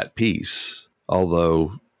for that piece.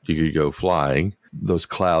 Although you could go Flying. Those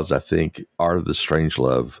clouds, I think, are the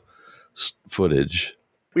Strangelove footage.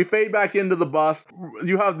 We fade back into the bus.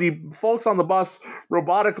 You have the folks on the bus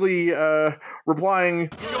robotically replying,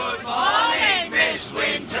 Good morning, Miss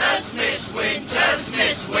Winters, Miss Winters,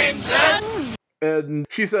 Miss Winters. And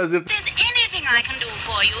she says, if there's anything I can do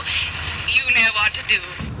for you, you know what to do.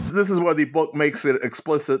 This is where the book makes it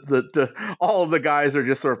explicit that all of the guys are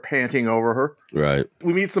just sort of panting over her. Right.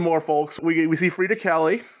 We meet some more folks. We see Frida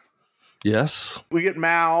Kelly. Yes. We get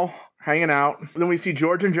Mao hanging out. Then we see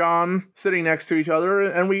George and John sitting next to each other,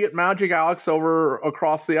 and we get Magic Alex over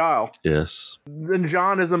across the aisle. Yes. Then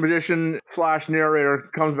John, as the magician / narrator,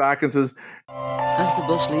 comes back and says, as the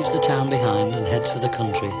bus leaves the town behind and heads for the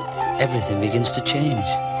country, everything begins to change.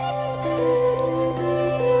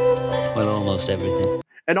 Well, almost everything.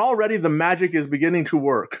 And already the magic is beginning to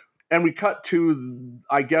work. And we cut to,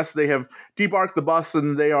 I guess they have debarked the bus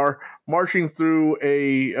and they are marching through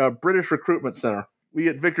a British recruitment center. We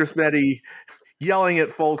get Victor Spinetti yelling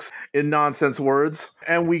at folks in nonsense words.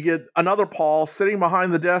 And we get another Paul sitting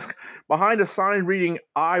behind the desk, behind a sign reading,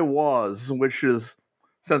 I was, which has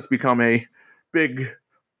since become a big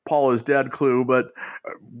Paul is dead clue. But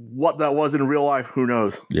what that was in real life, who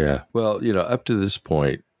knows? Yeah. Well, up to this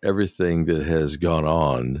point, everything that has gone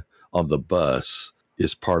on the bus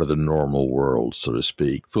is part of the normal world, so to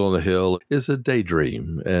speak. Fool on the Hill is a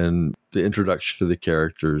daydream and the introduction to the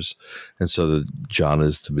characters. And so John,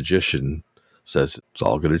 as the magician, says it's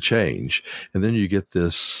all going to change. And then you get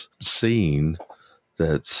this scene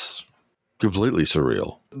that's completely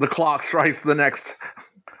surreal. The clock strikes the next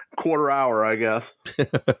quarter hour, I guess.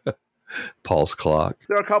 Paul's clock.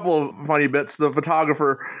 There are a couple of funny bits. The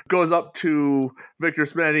photographer goes up to Victor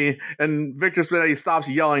Spinetti, and Victor Spinetti stops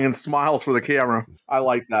yelling and smiles for the camera. I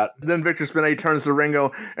like that. Then Victor Spinetti turns to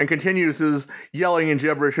Ringo and continues his yelling and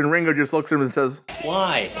gibberish, and Ringo just looks at him and says,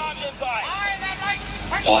 Why?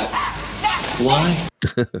 What? Why?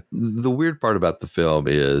 The weird part about the film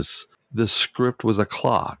is the script was a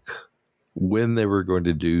clock. When they were going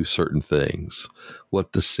to do certain things,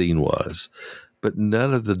 what the scene was. But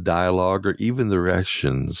none of the dialogue or even the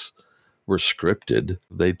reactions were scripted.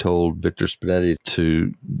 They told Victor Spinetti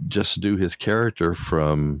to just do his character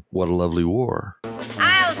from What a Lovely War.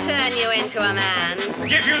 I'll turn you into a man.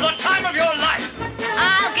 Give you the time of your life.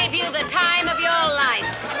 I'll give you the time of your life.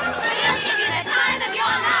 We'll give you the time of your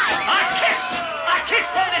life. A kiss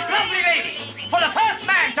for this lovely lady, for the first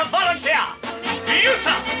man to volunteer. You,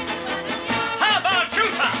 sir. How about you,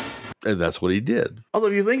 sir? And that's what he did. Although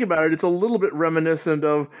if you think about it, it's a little bit reminiscent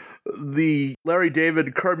of the Larry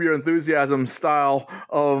David Curb Your Enthusiasm style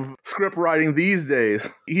of script writing these days.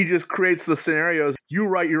 He just creates the scenarios. You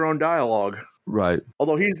write your own dialogue. Right.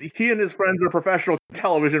 Although he and his friends are professional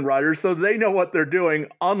television writers, so they know what they're doing,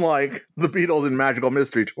 unlike the Beatles in Magical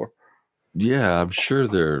Mystery Tour. Yeah, I'm sure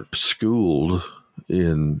they're schooled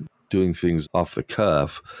in doing things off the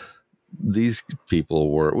cuff. These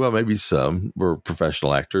people were, well, maybe some were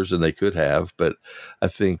professional actors and they could have, but I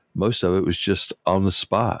think most of it was just on the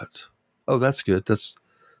spot. Oh, that's good. That's,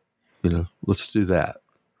 let's do that.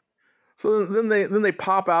 So then they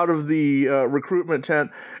pop out of the recruitment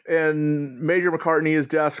tent, and Major McCartney's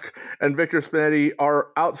desk and Victor Spinetti are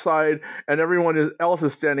outside, and everyone else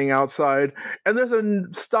is standing outside, and there's a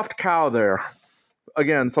stuffed cow there.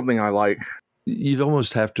 Again, something I like. You'd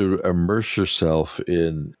almost have to immerse yourself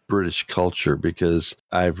in British culture, because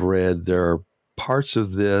I've read there are parts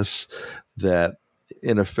of this that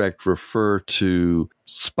in effect refer to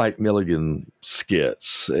Spike Milligan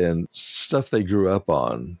skits and stuff they grew up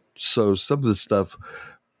on. So some of the stuff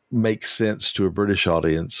makes sense to a British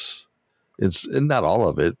audience. And not all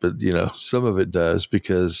of it, but some of it does,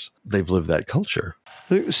 because they've lived that culture.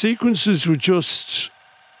 The sequences were just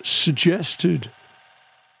suggested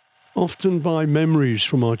often by memories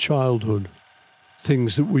from our childhood,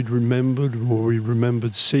 things that we'd remembered or we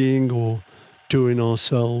remembered seeing or doing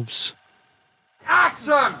ourselves.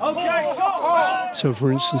 Action! Okay, go! So,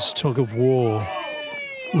 for instance, tug of war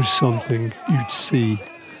was something you'd see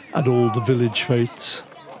at all the village fetes.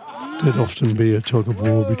 There'd often be a tug of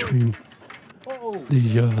war between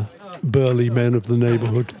the burly men of the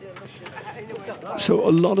neighbourhood. So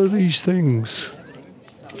a lot of these things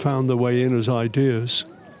found their way in as ideas.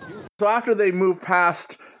 So after they move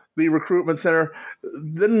past the recruitment center,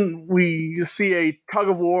 then we see a tug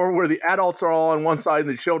of war where the adults are all on one side and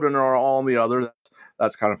the children are all on the other.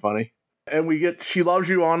 That's kind of funny. And we get She Loves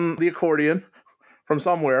You on the accordion from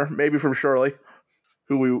somewhere, maybe from Shirley,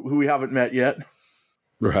 who we haven't met yet.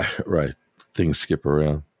 Right. Things skip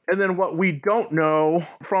around. And then what we don't know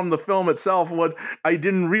from the film itself, what I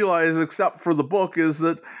didn't realize except for the book, is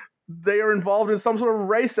that they are involved in some sort of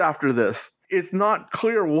race after this. It's not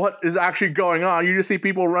clear what is actually going on. You just see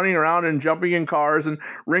people running around and jumping in cars and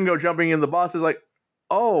Ringo jumping in the bus. It's like,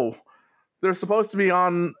 oh, they're supposed to be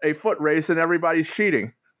on a foot race and everybody's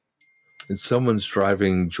cheating. And someone's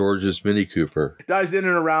driving George's Mini Cooper. Dives in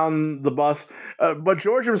and around the bus. But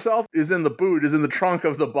George himself is in the boot, is in the trunk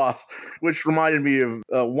of the bus, which reminded me of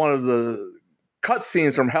one of the cut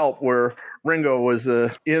scenes from Help where Ringo was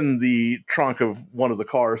in the trunk of one of the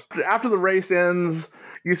cars. After the race ends,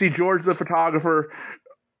 you see George the photographer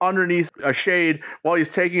underneath a shade while he's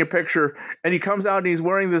taking a picture, and he comes out and he's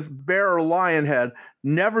wearing this bear or lion head.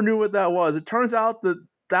 Never knew what that was. It turns out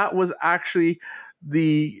that was actually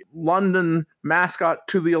the London mascot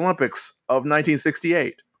to the Olympics of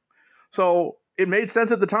 1968. So it made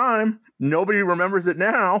sense at the time. Nobody remembers it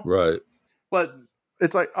now. Right. But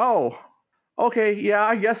it's like, oh, okay, yeah,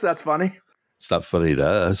 I guess that's funny. It's not funny to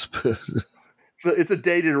us, but it's a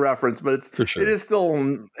dated reference, but for sure. It is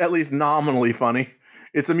still at least nominally funny.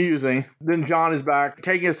 It's amusing. Then John is back,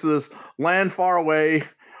 taking us to this land far away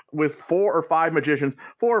with 4 or 5 magicians.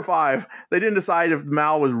 4 or 5. They didn't decide if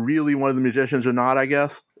Mal was really one of the magicians or not, I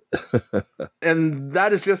guess. And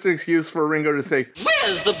that is just an excuse for Ringo to say,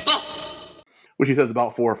 "Where's the bus?" which he says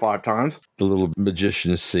about 4 or 5 times. The little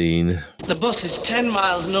magician scene. The bus is 10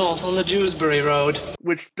 miles north on the Dewsbury Road.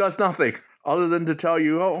 Which does nothing other than to tell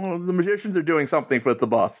you, oh, the magicians are doing something with the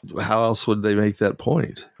bus. How else would they make that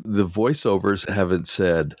point? The voiceovers haven't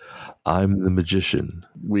said, I'm the magician.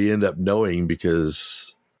 We end up knowing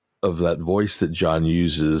because of that voice that John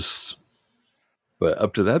uses. But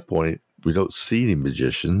up to that point, we don't see any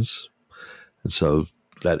magicians. And so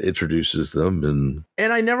that introduces them.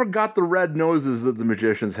 And I never got the red noses that the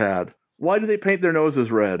magicians had. Why do they paint their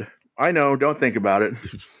noses red? I know, don't think about it.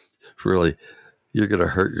 Really, you're going to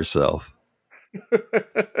hurt yourself.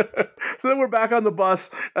 So then we're back on the bus.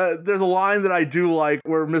 There's a line that I do like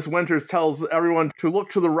where Miss Winters tells everyone to look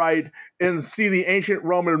to the right and see the ancient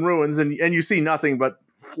Roman ruins, and you see nothing but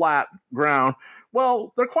flat ground.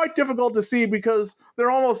 Well, they're quite difficult to see because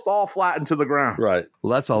they're almost all flattened to the ground. Right.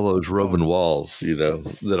 Well, that's all those Roman walls,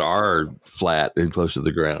 that are flat and close to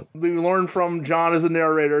the ground. We learn from John as a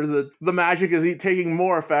narrator that the magic is taking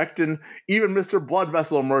more effect, and even Mr. Blood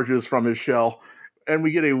Vessel emerges from his shell, and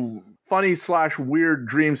we get a funny/weird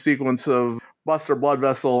dream sequence of Buster Blood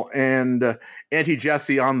Vessel and Auntie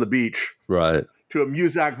Jessie on the beach. Right. To a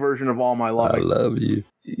Muzak version of All My Loving. I love you.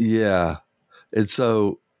 Yeah. And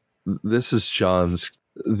so this is John's,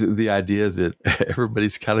 the idea that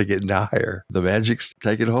everybody's kind of getting higher. The magic's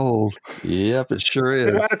taking hold. Yep, it sure is.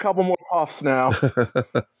 They've had a couple more puffs now.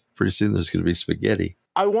 Pretty soon there's going to be spaghetti.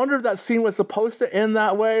 I wonder if that scene was supposed to end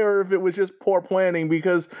that way or if it was just poor planning,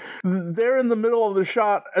 because they're in the middle of the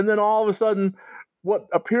shot and then all of a sudden what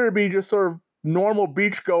appear to be just sort of normal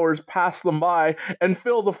beachgoers pass them by and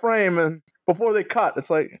fill the frame, and before they cut, it's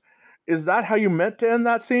like, is that how you meant to end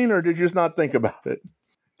that scene, or did you just not think about it?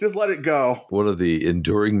 Just let it go. One of the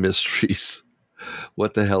enduring mysteries.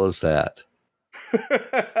 What the hell is that?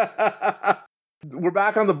 We're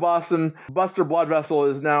back on the bus, and Buster Blood Vessel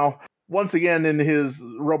is now once again in his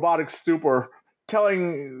robotic stupor,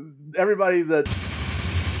 telling everybody that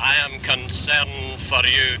I am concerned for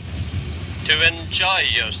you to enjoy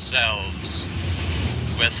yourselves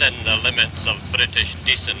within the limits of British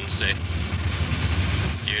decency.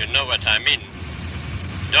 You know what I mean,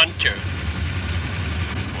 don't you?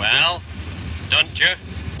 Well, don't you?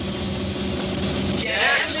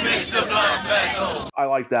 Yes, Mr. Blood Vessel. I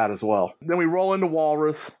like that as well. Then we roll into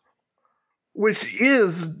Walrus, which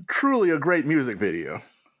is truly a great music video.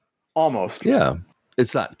 Almost. Yeah.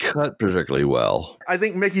 It's not cut particularly well. I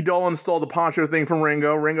think Mickey Dolenz stole the poncho thing from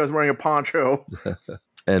Ringo. Ringo's wearing a poncho.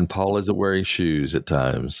 And Paul isn't wearing shoes at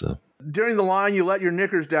times. So. During the line, you let your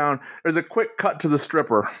knickers down, there's a quick cut to the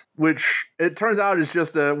stripper, which it turns out is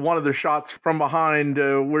just one of the shots from behind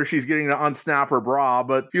where she's getting to unsnap her bra.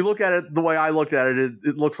 But if you look at it the way I looked at it,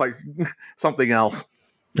 it looks like something else.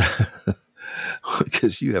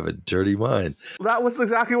 Because you have a dirty mind. That was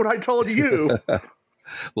exactly what I told you.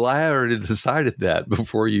 Well, I already decided that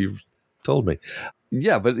before you told me.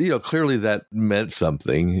 Yeah, but, clearly that meant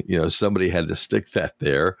something. Somebody had to stick that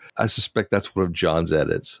there. I suspect that's one of John's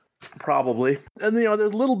edits. Probably. And,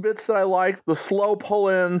 there's little bits that I like. The slow pull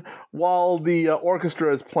in while the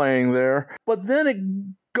orchestra is playing there. But then it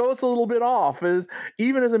goes a little bit off.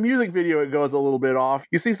 Even as a music video, it goes a little bit off.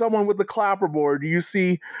 You see someone with the clapperboard. You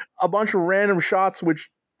see a bunch of random shots which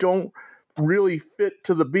don't really fit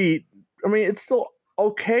to the beat. I mean, it's still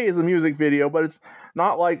okay as a music video, but it's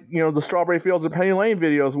not like, the Strawberry Fields and Penny Lane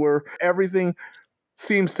videos where everything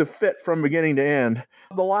seems to fit from beginning to end.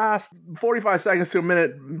 The last 45 seconds to a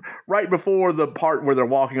minute, right before the part where they're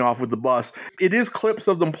walking off with the bus, it is clips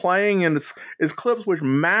of them playing, and it's clips which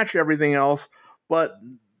match everything else, but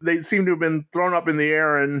they seem to have been thrown up in the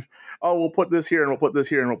air and, we'll put this here and we'll put this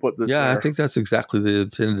here and we'll put this there. I think that's exactly the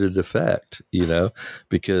intended effect,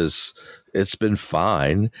 because it's been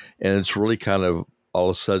fine, and it's really kind of all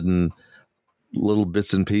of a sudden little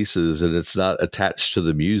bits and pieces, and it's not attached to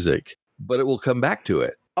the music, but it will come back to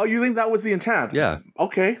it. Oh, you think that was the intent? Yeah.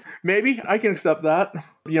 Okay, maybe I can accept that.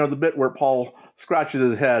 The bit where Paul scratches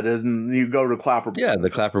his head and you go to clapperboard. Yeah, the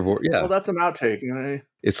clapperboard. Yeah. Well, that's an outtake.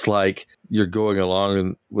 It's like you're going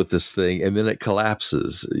along with this thing, and then it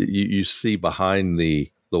collapses. You see behind the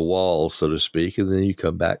wall, so to speak, and then you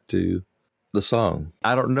come back to the song.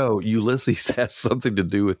 I don't know. Ulysses has something to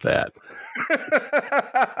do with that.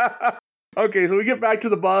 Okay, so we get back to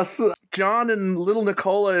the bus. John and little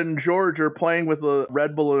Nicola and George are playing with a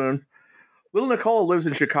red balloon. Little Nicola lives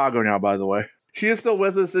in Chicago now, by the way. She is still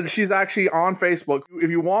with us, and she's actually on Facebook. If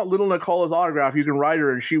you want little Nicola's autograph, you can write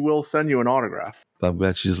her, and she will send you an autograph. I'm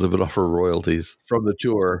glad she's living off her royalties from the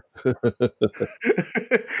tour.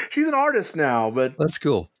 She's an artist now, but... That's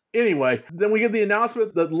cool. Anyway, then we get the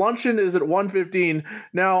announcement that luncheon is at 1:15.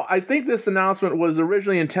 Now, I think this announcement was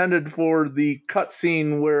originally intended for the cut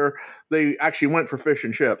scene where they actually went for fish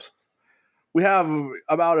and chips. We have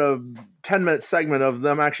about a 10-minute segment of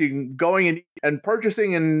them actually going and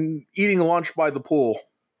purchasing and eating lunch by the pool.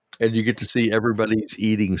 And you get to see everybody's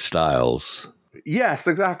eating styles. Yes,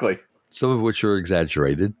 exactly. Some of which are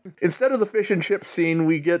exaggerated. Instead of the fish and chips scene,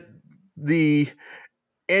 we get the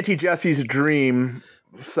Auntie Jessie's dream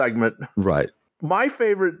segment. Right. My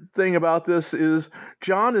favorite thing about this is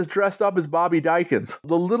John is dressed up as Bobby Dykins.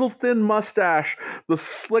 The little thin mustache, the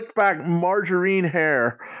slicked back margarine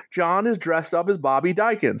hair. John is dressed up as Bobby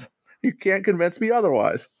Dykins. You can't convince me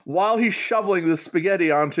otherwise. While he's shoveling the spaghetti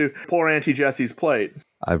onto poor Auntie Jessie's plate.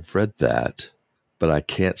 I've read that, but I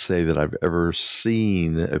can't say that I've ever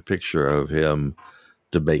seen a picture of him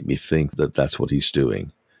to make me think that that's what he's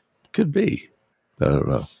doing. Could be. I don't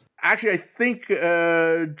know. Actually, I think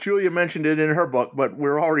Julia mentioned it in her book, but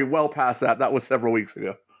we're already well past that. That was several weeks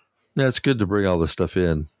ago. Yeah, it's good to bring all this stuff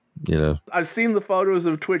in, I've seen the photos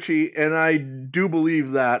of Twitchy, and I do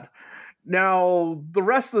believe that. Now, the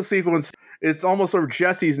rest of the sequence, it's almost sort of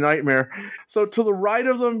Jesse's nightmare. So to the right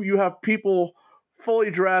of them, you have people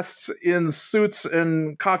fully dressed in suits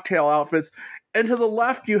and cocktail outfits. And to the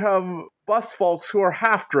left, you have bus folks who are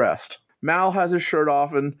half-dressed. Mal has his shirt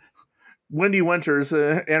off, and Wendy Winters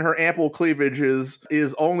and her ample cleavage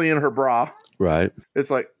is only in her bra. Right. It's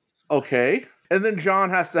like, okay. And then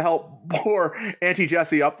John has to help poor Auntie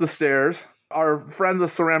Jessie up the stairs. Our friend the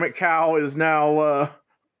ceramic cow is now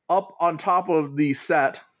up on top of the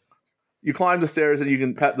set. You climb the stairs and you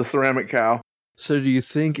can pet the ceramic cow. So do you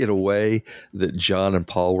think in a way that John and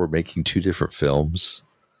Paul were making two different films?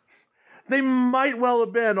 They might well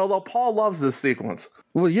have been, although Paul loves this sequence.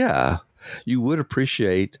 Well, yeah. You would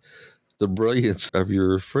appreciate the brilliance of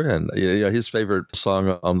your friend. His favorite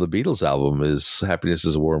song on the Beatles album is Happiness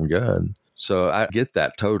is a Warm Gun. So I get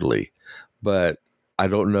that totally. But I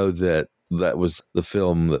don't know that that was the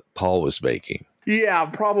film that Paul was making. Yeah,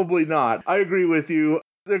 probably not. I agree with you.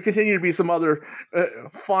 There continue to be some other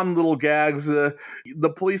fun little gags. The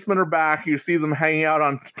policemen are back. You see them hanging out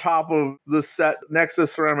on top of the set next to the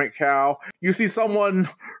ceramic cow. You see someone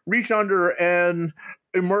reach under and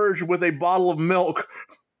emerge with a bottle of milk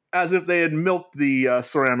as if they had milked the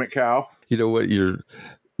ceramic cow. You know what you're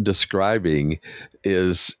describing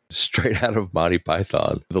is straight out of Monty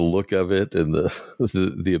Python. The look of it and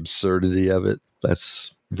the absurdity of it.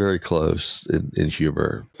 That's very close in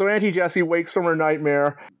humor. So Auntie Jessie wakes from her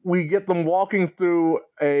nightmare. We get them walking through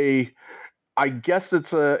I guess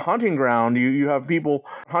it's a hunting ground. You have people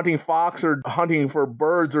hunting fox or hunting for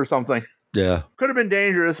birds or something. Yeah. Could have been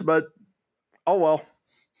dangerous, but oh well.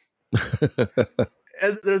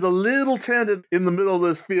 And there's a little tent in the middle of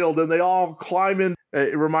this field, and they all climb in.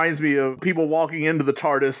 It reminds me of people walking into the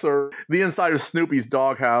TARDIS or the inside of Snoopy's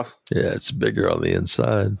doghouse. Yeah, it's bigger on the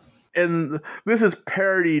inside. And this is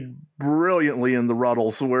parodied brilliantly in the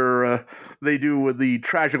Ruddles, where they do with the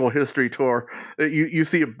Tragical History Tour. You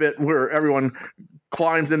see a bit where everyone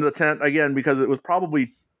climbs into the tent, again, because it was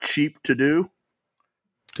probably cheap to do.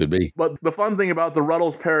 Could be. But the fun thing about the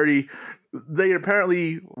Ruddles parody they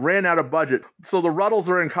apparently ran out of budget. So the Ruddles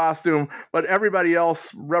are in costume, but everybody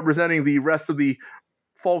else representing the rest of the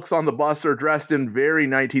folks on the bus are dressed in very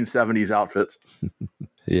 1970s outfits.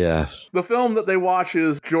 Yeah. The film that they watch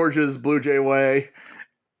is George's Blue Jay Way.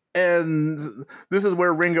 And this is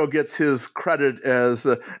where Ringo gets his credit as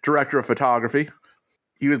director of photography.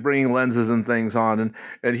 He was bringing lenses and things on,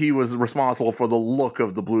 and he was responsible for the look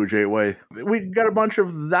of the Blue Jay Way. We got a bunch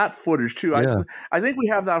of that footage, too. Yeah. I think we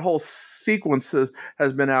have that whole sequence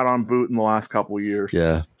has been out on boot in the last couple of years.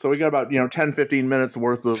 Yeah. So we got about 10, 15 minutes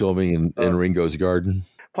worth of Filming in Ringo's garden.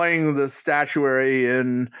 Playing the statuary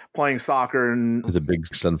and playing soccer and With a big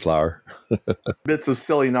sunflower. bits of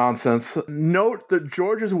silly nonsense. Note that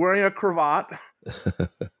George is wearing a cravat.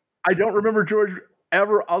 I don't remember George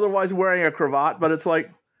ever otherwise wearing a cravat, but it's like,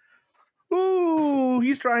 ooh,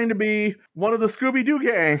 he's trying to be one of the Scooby-Doo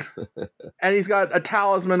gang. And he's got a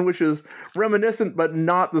talisman, which is reminiscent, but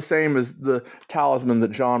not the same as the talisman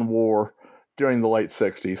that John wore during the late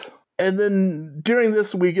 60s. And then during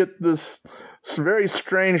this, we get this very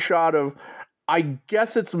strange shot of, I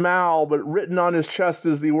guess it's Mal, but written on his chest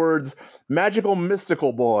is the words, magical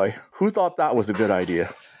mystical boy. Who thought that was a good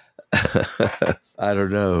idea? I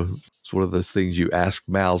don't know. It's one of those things you ask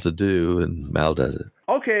Mal to do, and Mal does it.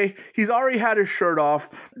 Okay, he's already had his shirt off.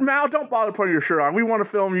 Mal, don't bother putting your shirt on. We want to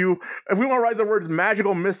film you. If we want to write the words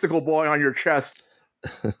magical mystical boy on your chest.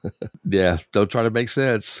 Yeah, don't try to make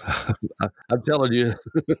sense. I'm telling you.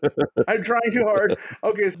 I'm trying too hard.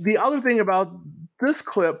 Okay, so the other thing about this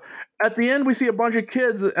clip, at the end we see a bunch of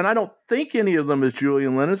kids, and I don't think any of them is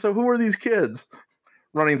Julian Lennon, so who are these kids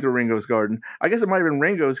running through Ringo's garden? I guess it might have been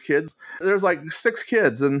Ringo's kids. There's like 6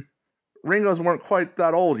 kids, and Ringo's weren't quite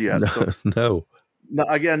that old yet. No.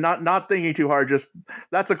 Again, not thinking too hard, just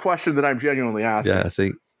that's a question that I'm genuinely asking. Yeah, I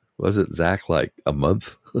think, was it Zach like a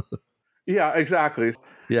month? Yeah, exactly.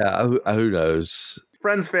 Yeah, who knows?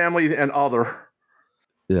 Friends, family, and other.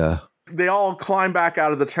 Yeah. They all climb back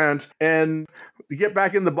out of the tent and get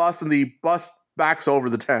back in the bus, and the bus backs over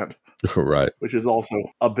the tent. Right. Which is also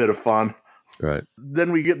a bit of fun. Right.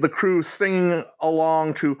 Then we get the crew singing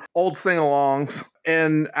along to old sing-alongs.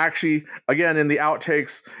 And actually, again, in the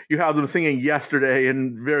outtakes, you have them singing Yesterday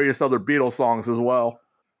and various other Beatles songs as well,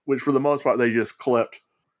 which for the most part, they just clipped.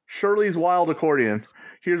 Shirley's Wild Accordion.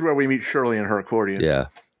 Here's where we meet Shirley and her accordion. Yeah,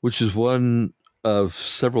 which is one of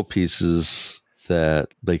several pieces that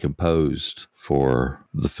they composed for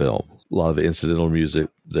the film. A lot of the incidental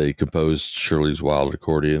music, they composed Shirley's Wild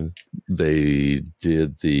Accordion. They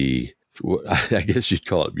did I guess you'd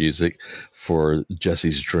call it music, for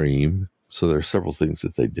Jesse's Dream. So there are several things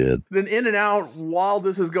that they did. Then in and out, while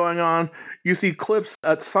this is going on, you see clips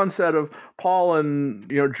at sunset of Paul and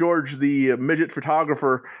George, the midget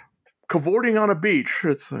photographer, cavorting on a beach.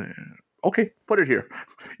 It's okay, put it here.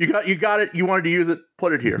 You got it. You wanted to use it.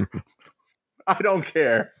 Put it here. I don't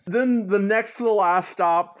care. Then the next to the last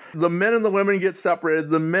stop, the men and the women get separated.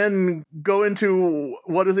 The men go into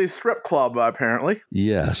what is a strip club, apparently.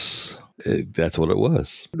 Yes, that's what it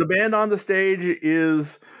was. The band on the stage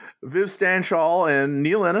is Viv Stanshall and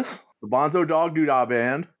Neil Innes, the Bonzo Dog Doodah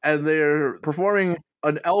Band, and they're performing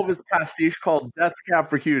an Elvis pastiche called Death's Cab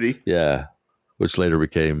for Cutie. Yeah, which later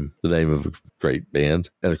became the name of a great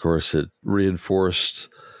band. And of course, it reinforced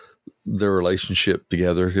their relationship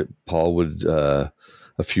together. Paul would, a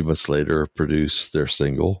few months later, produce their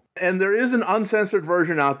single. And there is an uncensored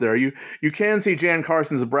version out there. You can see Jan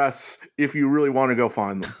Carson's breasts if you really want to go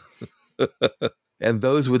find them. And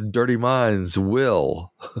those with dirty minds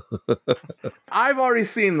will. I've already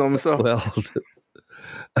seen them, so. Well,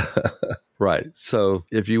 right. So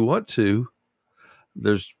if you want to,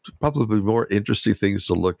 there's probably more interesting things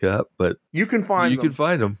to look up, but you can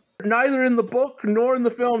find them. Neither in the book nor in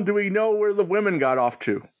the film do we know where the women got off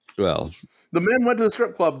to. Well, the men went to the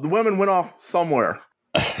strip club. The women went off somewhere.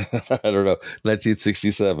 I don't know.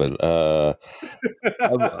 1967. A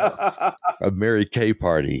Mary Kay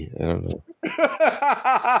party. I don't know.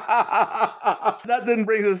 That then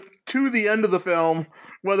brings us to the end of the film.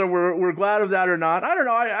 Whether we're glad of that or not, I don't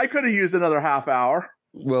know. I could have used another half hour.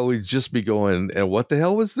 Well, we'd just be going, and what the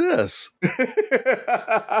hell was this? So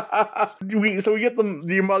we get the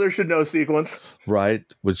Your Mother Should Know sequence. Right,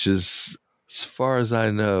 which is, as far as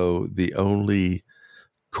I know, the only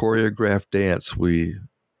choreographed dance we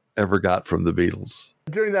ever got from the Beatles.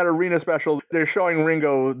 During that arena special, they're showing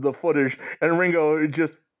Ringo the footage, and Ringo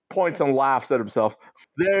just points and laughs at himself.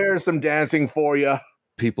 There's some dancing for you.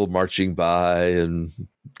 People marching by and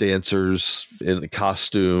dancers in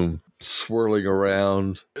costume swirling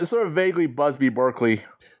around. It's sort of vaguely Busby Berkeley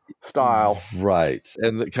style. Right.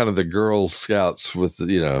 And kind of the Girl Scouts with,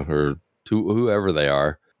 or whoever they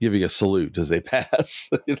are, giving a salute as they pass.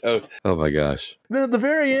 Oh my gosh. Then at the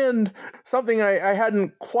very end, something I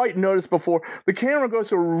hadn't quite noticed before, the camera goes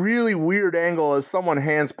to a really weird angle as someone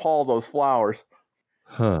hands Paul those flowers.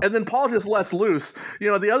 Huh. And then Paul just lets loose.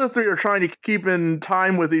 The other three are trying to keep in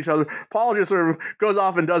time with each other. Paul just sort of goes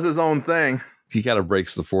off and does his own thing. He kind of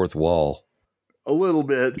breaks the fourth wall. A little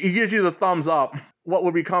bit. He gives you the thumbs up, what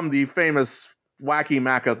would become the famous wacky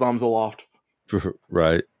Macca thumbs aloft.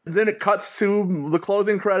 Right. Then it cuts to the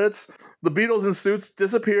closing credits. The Beatles in suits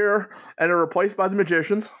disappear and are replaced by the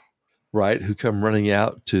Magicians. Right, who come running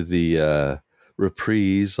out to the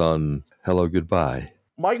reprise on Hello, Goodbye.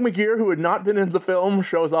 Mike McGear, who had not been in the film,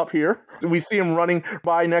 shows up here. We see him running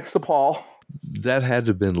by next to Paul. That had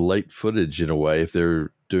to have been late footage in a way if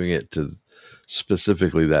they're doing it to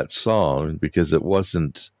specifically that song, because it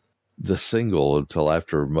wasn't the single until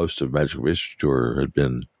after most of Magical Mystery Tour had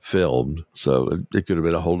been filmed. So it could have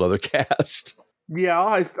been a whole other cast. Yeah,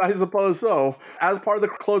 I suppose so. As part of the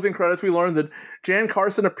closing credits, we learned that Jan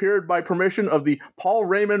Carson appeared by permission of the Paul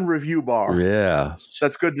Raymond Review Bar. Yeah.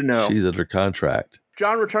 That's good to know. She's under contract.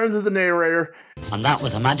 John returns as the narrator. And that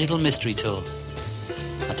was a Magical Mystery Tour.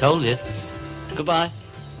 I told you. Goodbye.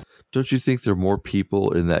 Don't you think there are more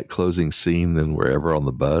people in that closing scene than were ever on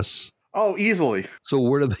the bus? Oh, easily. So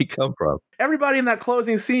where do they come from? Everybody in that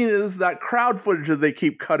closing scene is that crowd footage that they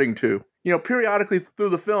keep cutting to. Periodically through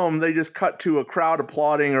the film, they just cut to a crowd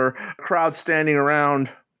applauding or a crowd standing around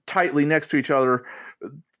tightly next to each other.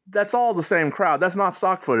 That's all the same crowd. That's not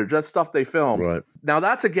stock footage. That's stuff they filmed. Right. Now,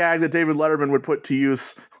 that's a gag that David Letterman would put to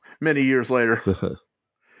use many years later.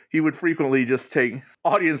 He would frequently just take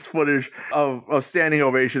audience footage of standing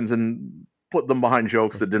ovations and put them behind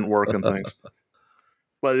jokes that didn't work and things.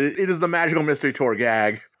 But it is the Magical Mystery Tour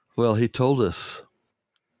gag. Well, he told us.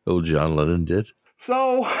 Old John Lennon did.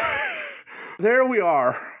 So, there we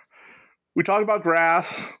are. We talked about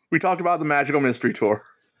Grass. We talked about the Magical Mystery Tour.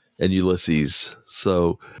 And Ulysses.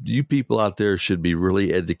 So, you people out there should be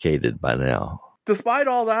really educated by now. Despite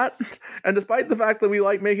all that, and despite the fact that we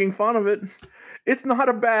like making fun of it, it's not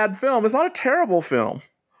a bad film. It's not a terrible film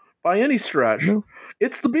by any stretch. No.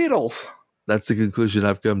 It's the Beatles. That's the conclusion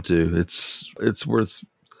I've come to. It's worth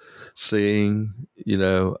seeing.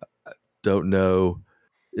 Don't know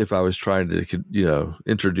if I was trying to,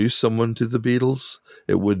 introduce someone to the Beatles.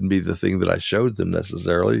 It wouldn't be the thing that I showed them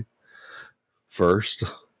necessarily first,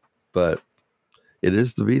 but it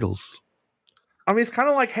is the Beatles. I mean, it's kind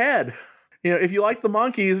of like Head. If you like the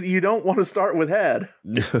Monkees, you don't want to start with Head.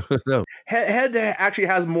 No. Head actually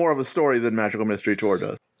has more of a story than Magical Mystery Tour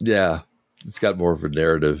does. Yeah. It's got more of a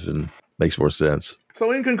narrative and makes more sense.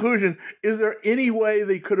 So in conclusion, is there any way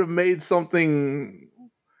they could have made something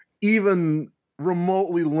even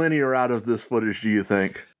remotely linear out of this footage, do you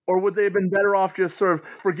think? Or would they have been better off just sort of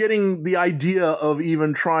forgetting the idea of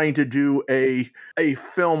even trying to do a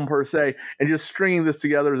film per se and just stringing this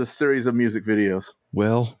together as a series of music videos?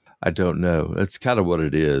 Well, I don't know. That's kind of what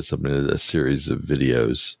it is. I mean, a series of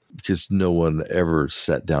videos, because no one ever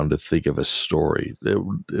sat down to think of a story.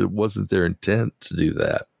 It wasn't their intent to do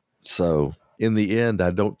that. So in the end,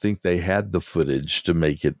 I don't think they had the footage to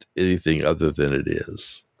make it anything other than it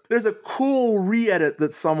is. There's a cool re-edit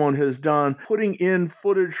that someone has done, putting in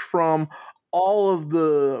footage from all of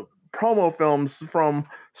the promo films from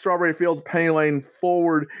Strawberry Fields, Penny Lane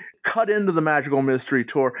forward, cut into the Magical Mystery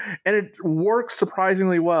Tour, and it works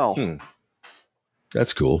surprisingly well.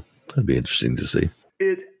 That's cool. That'd be interesting to see.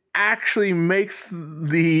 It actually makes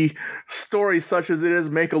the story such as it is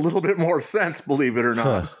make a little bit more sense, believe it or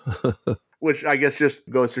not. Which I guess just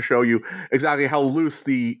goes to show you exactly how loose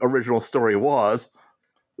the original story was,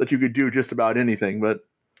 that you could do just about anything. But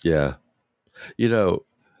yeah, the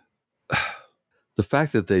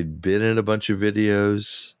fact that they'd been in a bunch of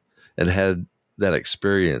videos and had that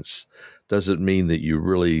experience doesn't mean that you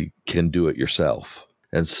really can do it yourself.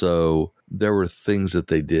 And so there were things that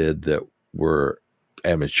they did that were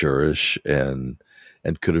amateurish and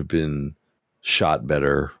could have been shot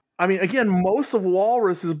better. I mean, again, most of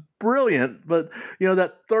Walrus is brilliant, but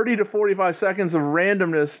that 30 to 45 seconds of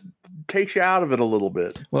randomness takes you out of it a little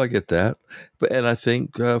bit. Well, I get that. And I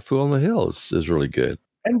think Fool on the Hill is really good.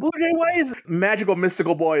 And Blue Jay Way's Magical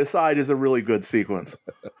Mystical Boy Aside is a really good sequence.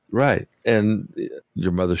 Right. And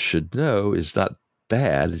Your Mother Should Know is not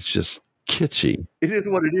bad. It's just kitschy. It is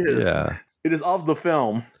what it is. Yeah. It is of the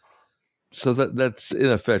film. So that's in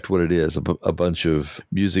effect what it is, a bunch of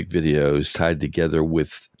music videos tied together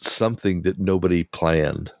with something that nobody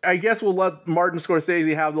planned. I guess we'll let Martin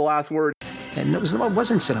Scorsese have the last word. And it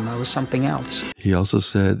wasn't cinema, it was something else. He also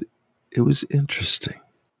said it was interesting.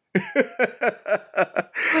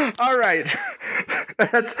 All right.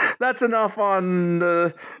 that's enough on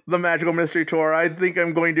the Magical Mystery Tour. I think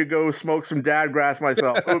I'm going to go smoke some dad grass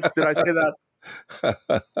myself. Oops, did I say that?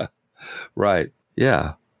 Right.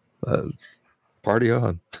 Yeah. Party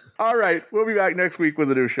on. All right. We'll be back next week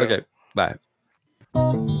with a new show. Okay. Bye.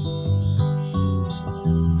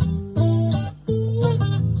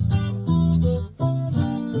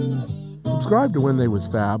 Subscribe to When They Was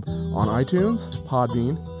Fab on iTunes,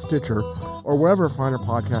 Podbean, Stitcher, or wherever finer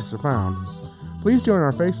podcasts are found. Please join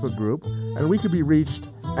our Facebook group, and we could be reached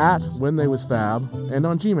at When They Was Fab and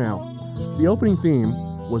on Gmail. The opening theme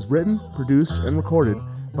was written, produced, and recorded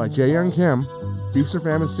by Jae Young Kim, Feast or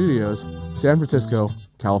Famine Studios, San Francisco,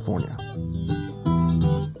 California.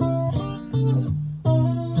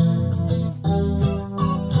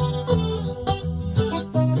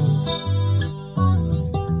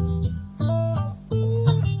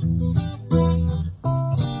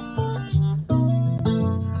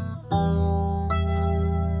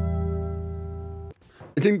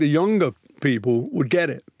 I think the younger people would get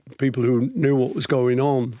it. People who knew what was going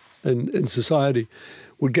on in society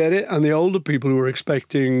would get it, and the older people who were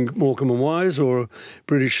expecting Morecambe and Wise or a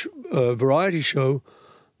British variety show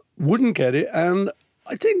wouldn't get it, and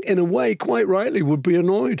I think in a way, quite rightly, would be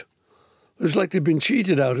annoyed. It's like they'd been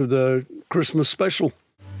cheated out of the Christmas special.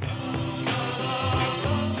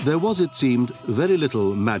 There was, it seemed, very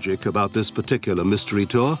little magic about this particular mystery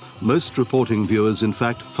tour, most reporting viewers, in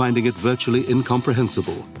fact, finding it virtually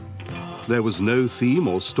incomprehensible. There was no theme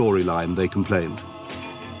or storyline, they complained.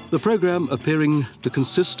 The programme appearing to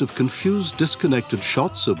consist of confused, disconnected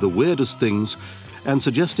shots of the weirdest things and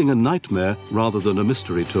suggesting a nightmare rather than a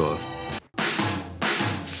mystery tour.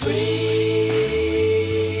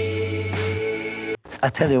 I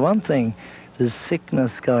tell you one thing, there's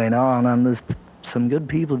sickness going on and there's some good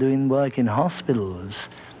people doing work in hospitals,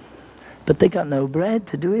 but they got no bread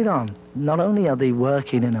to do it on. Not only are they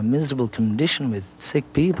working in a miserable condition with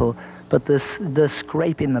sick people, but they're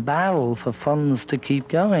scraping the barrel for funds to keep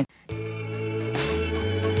going. Turned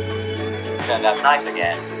up nice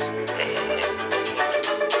again.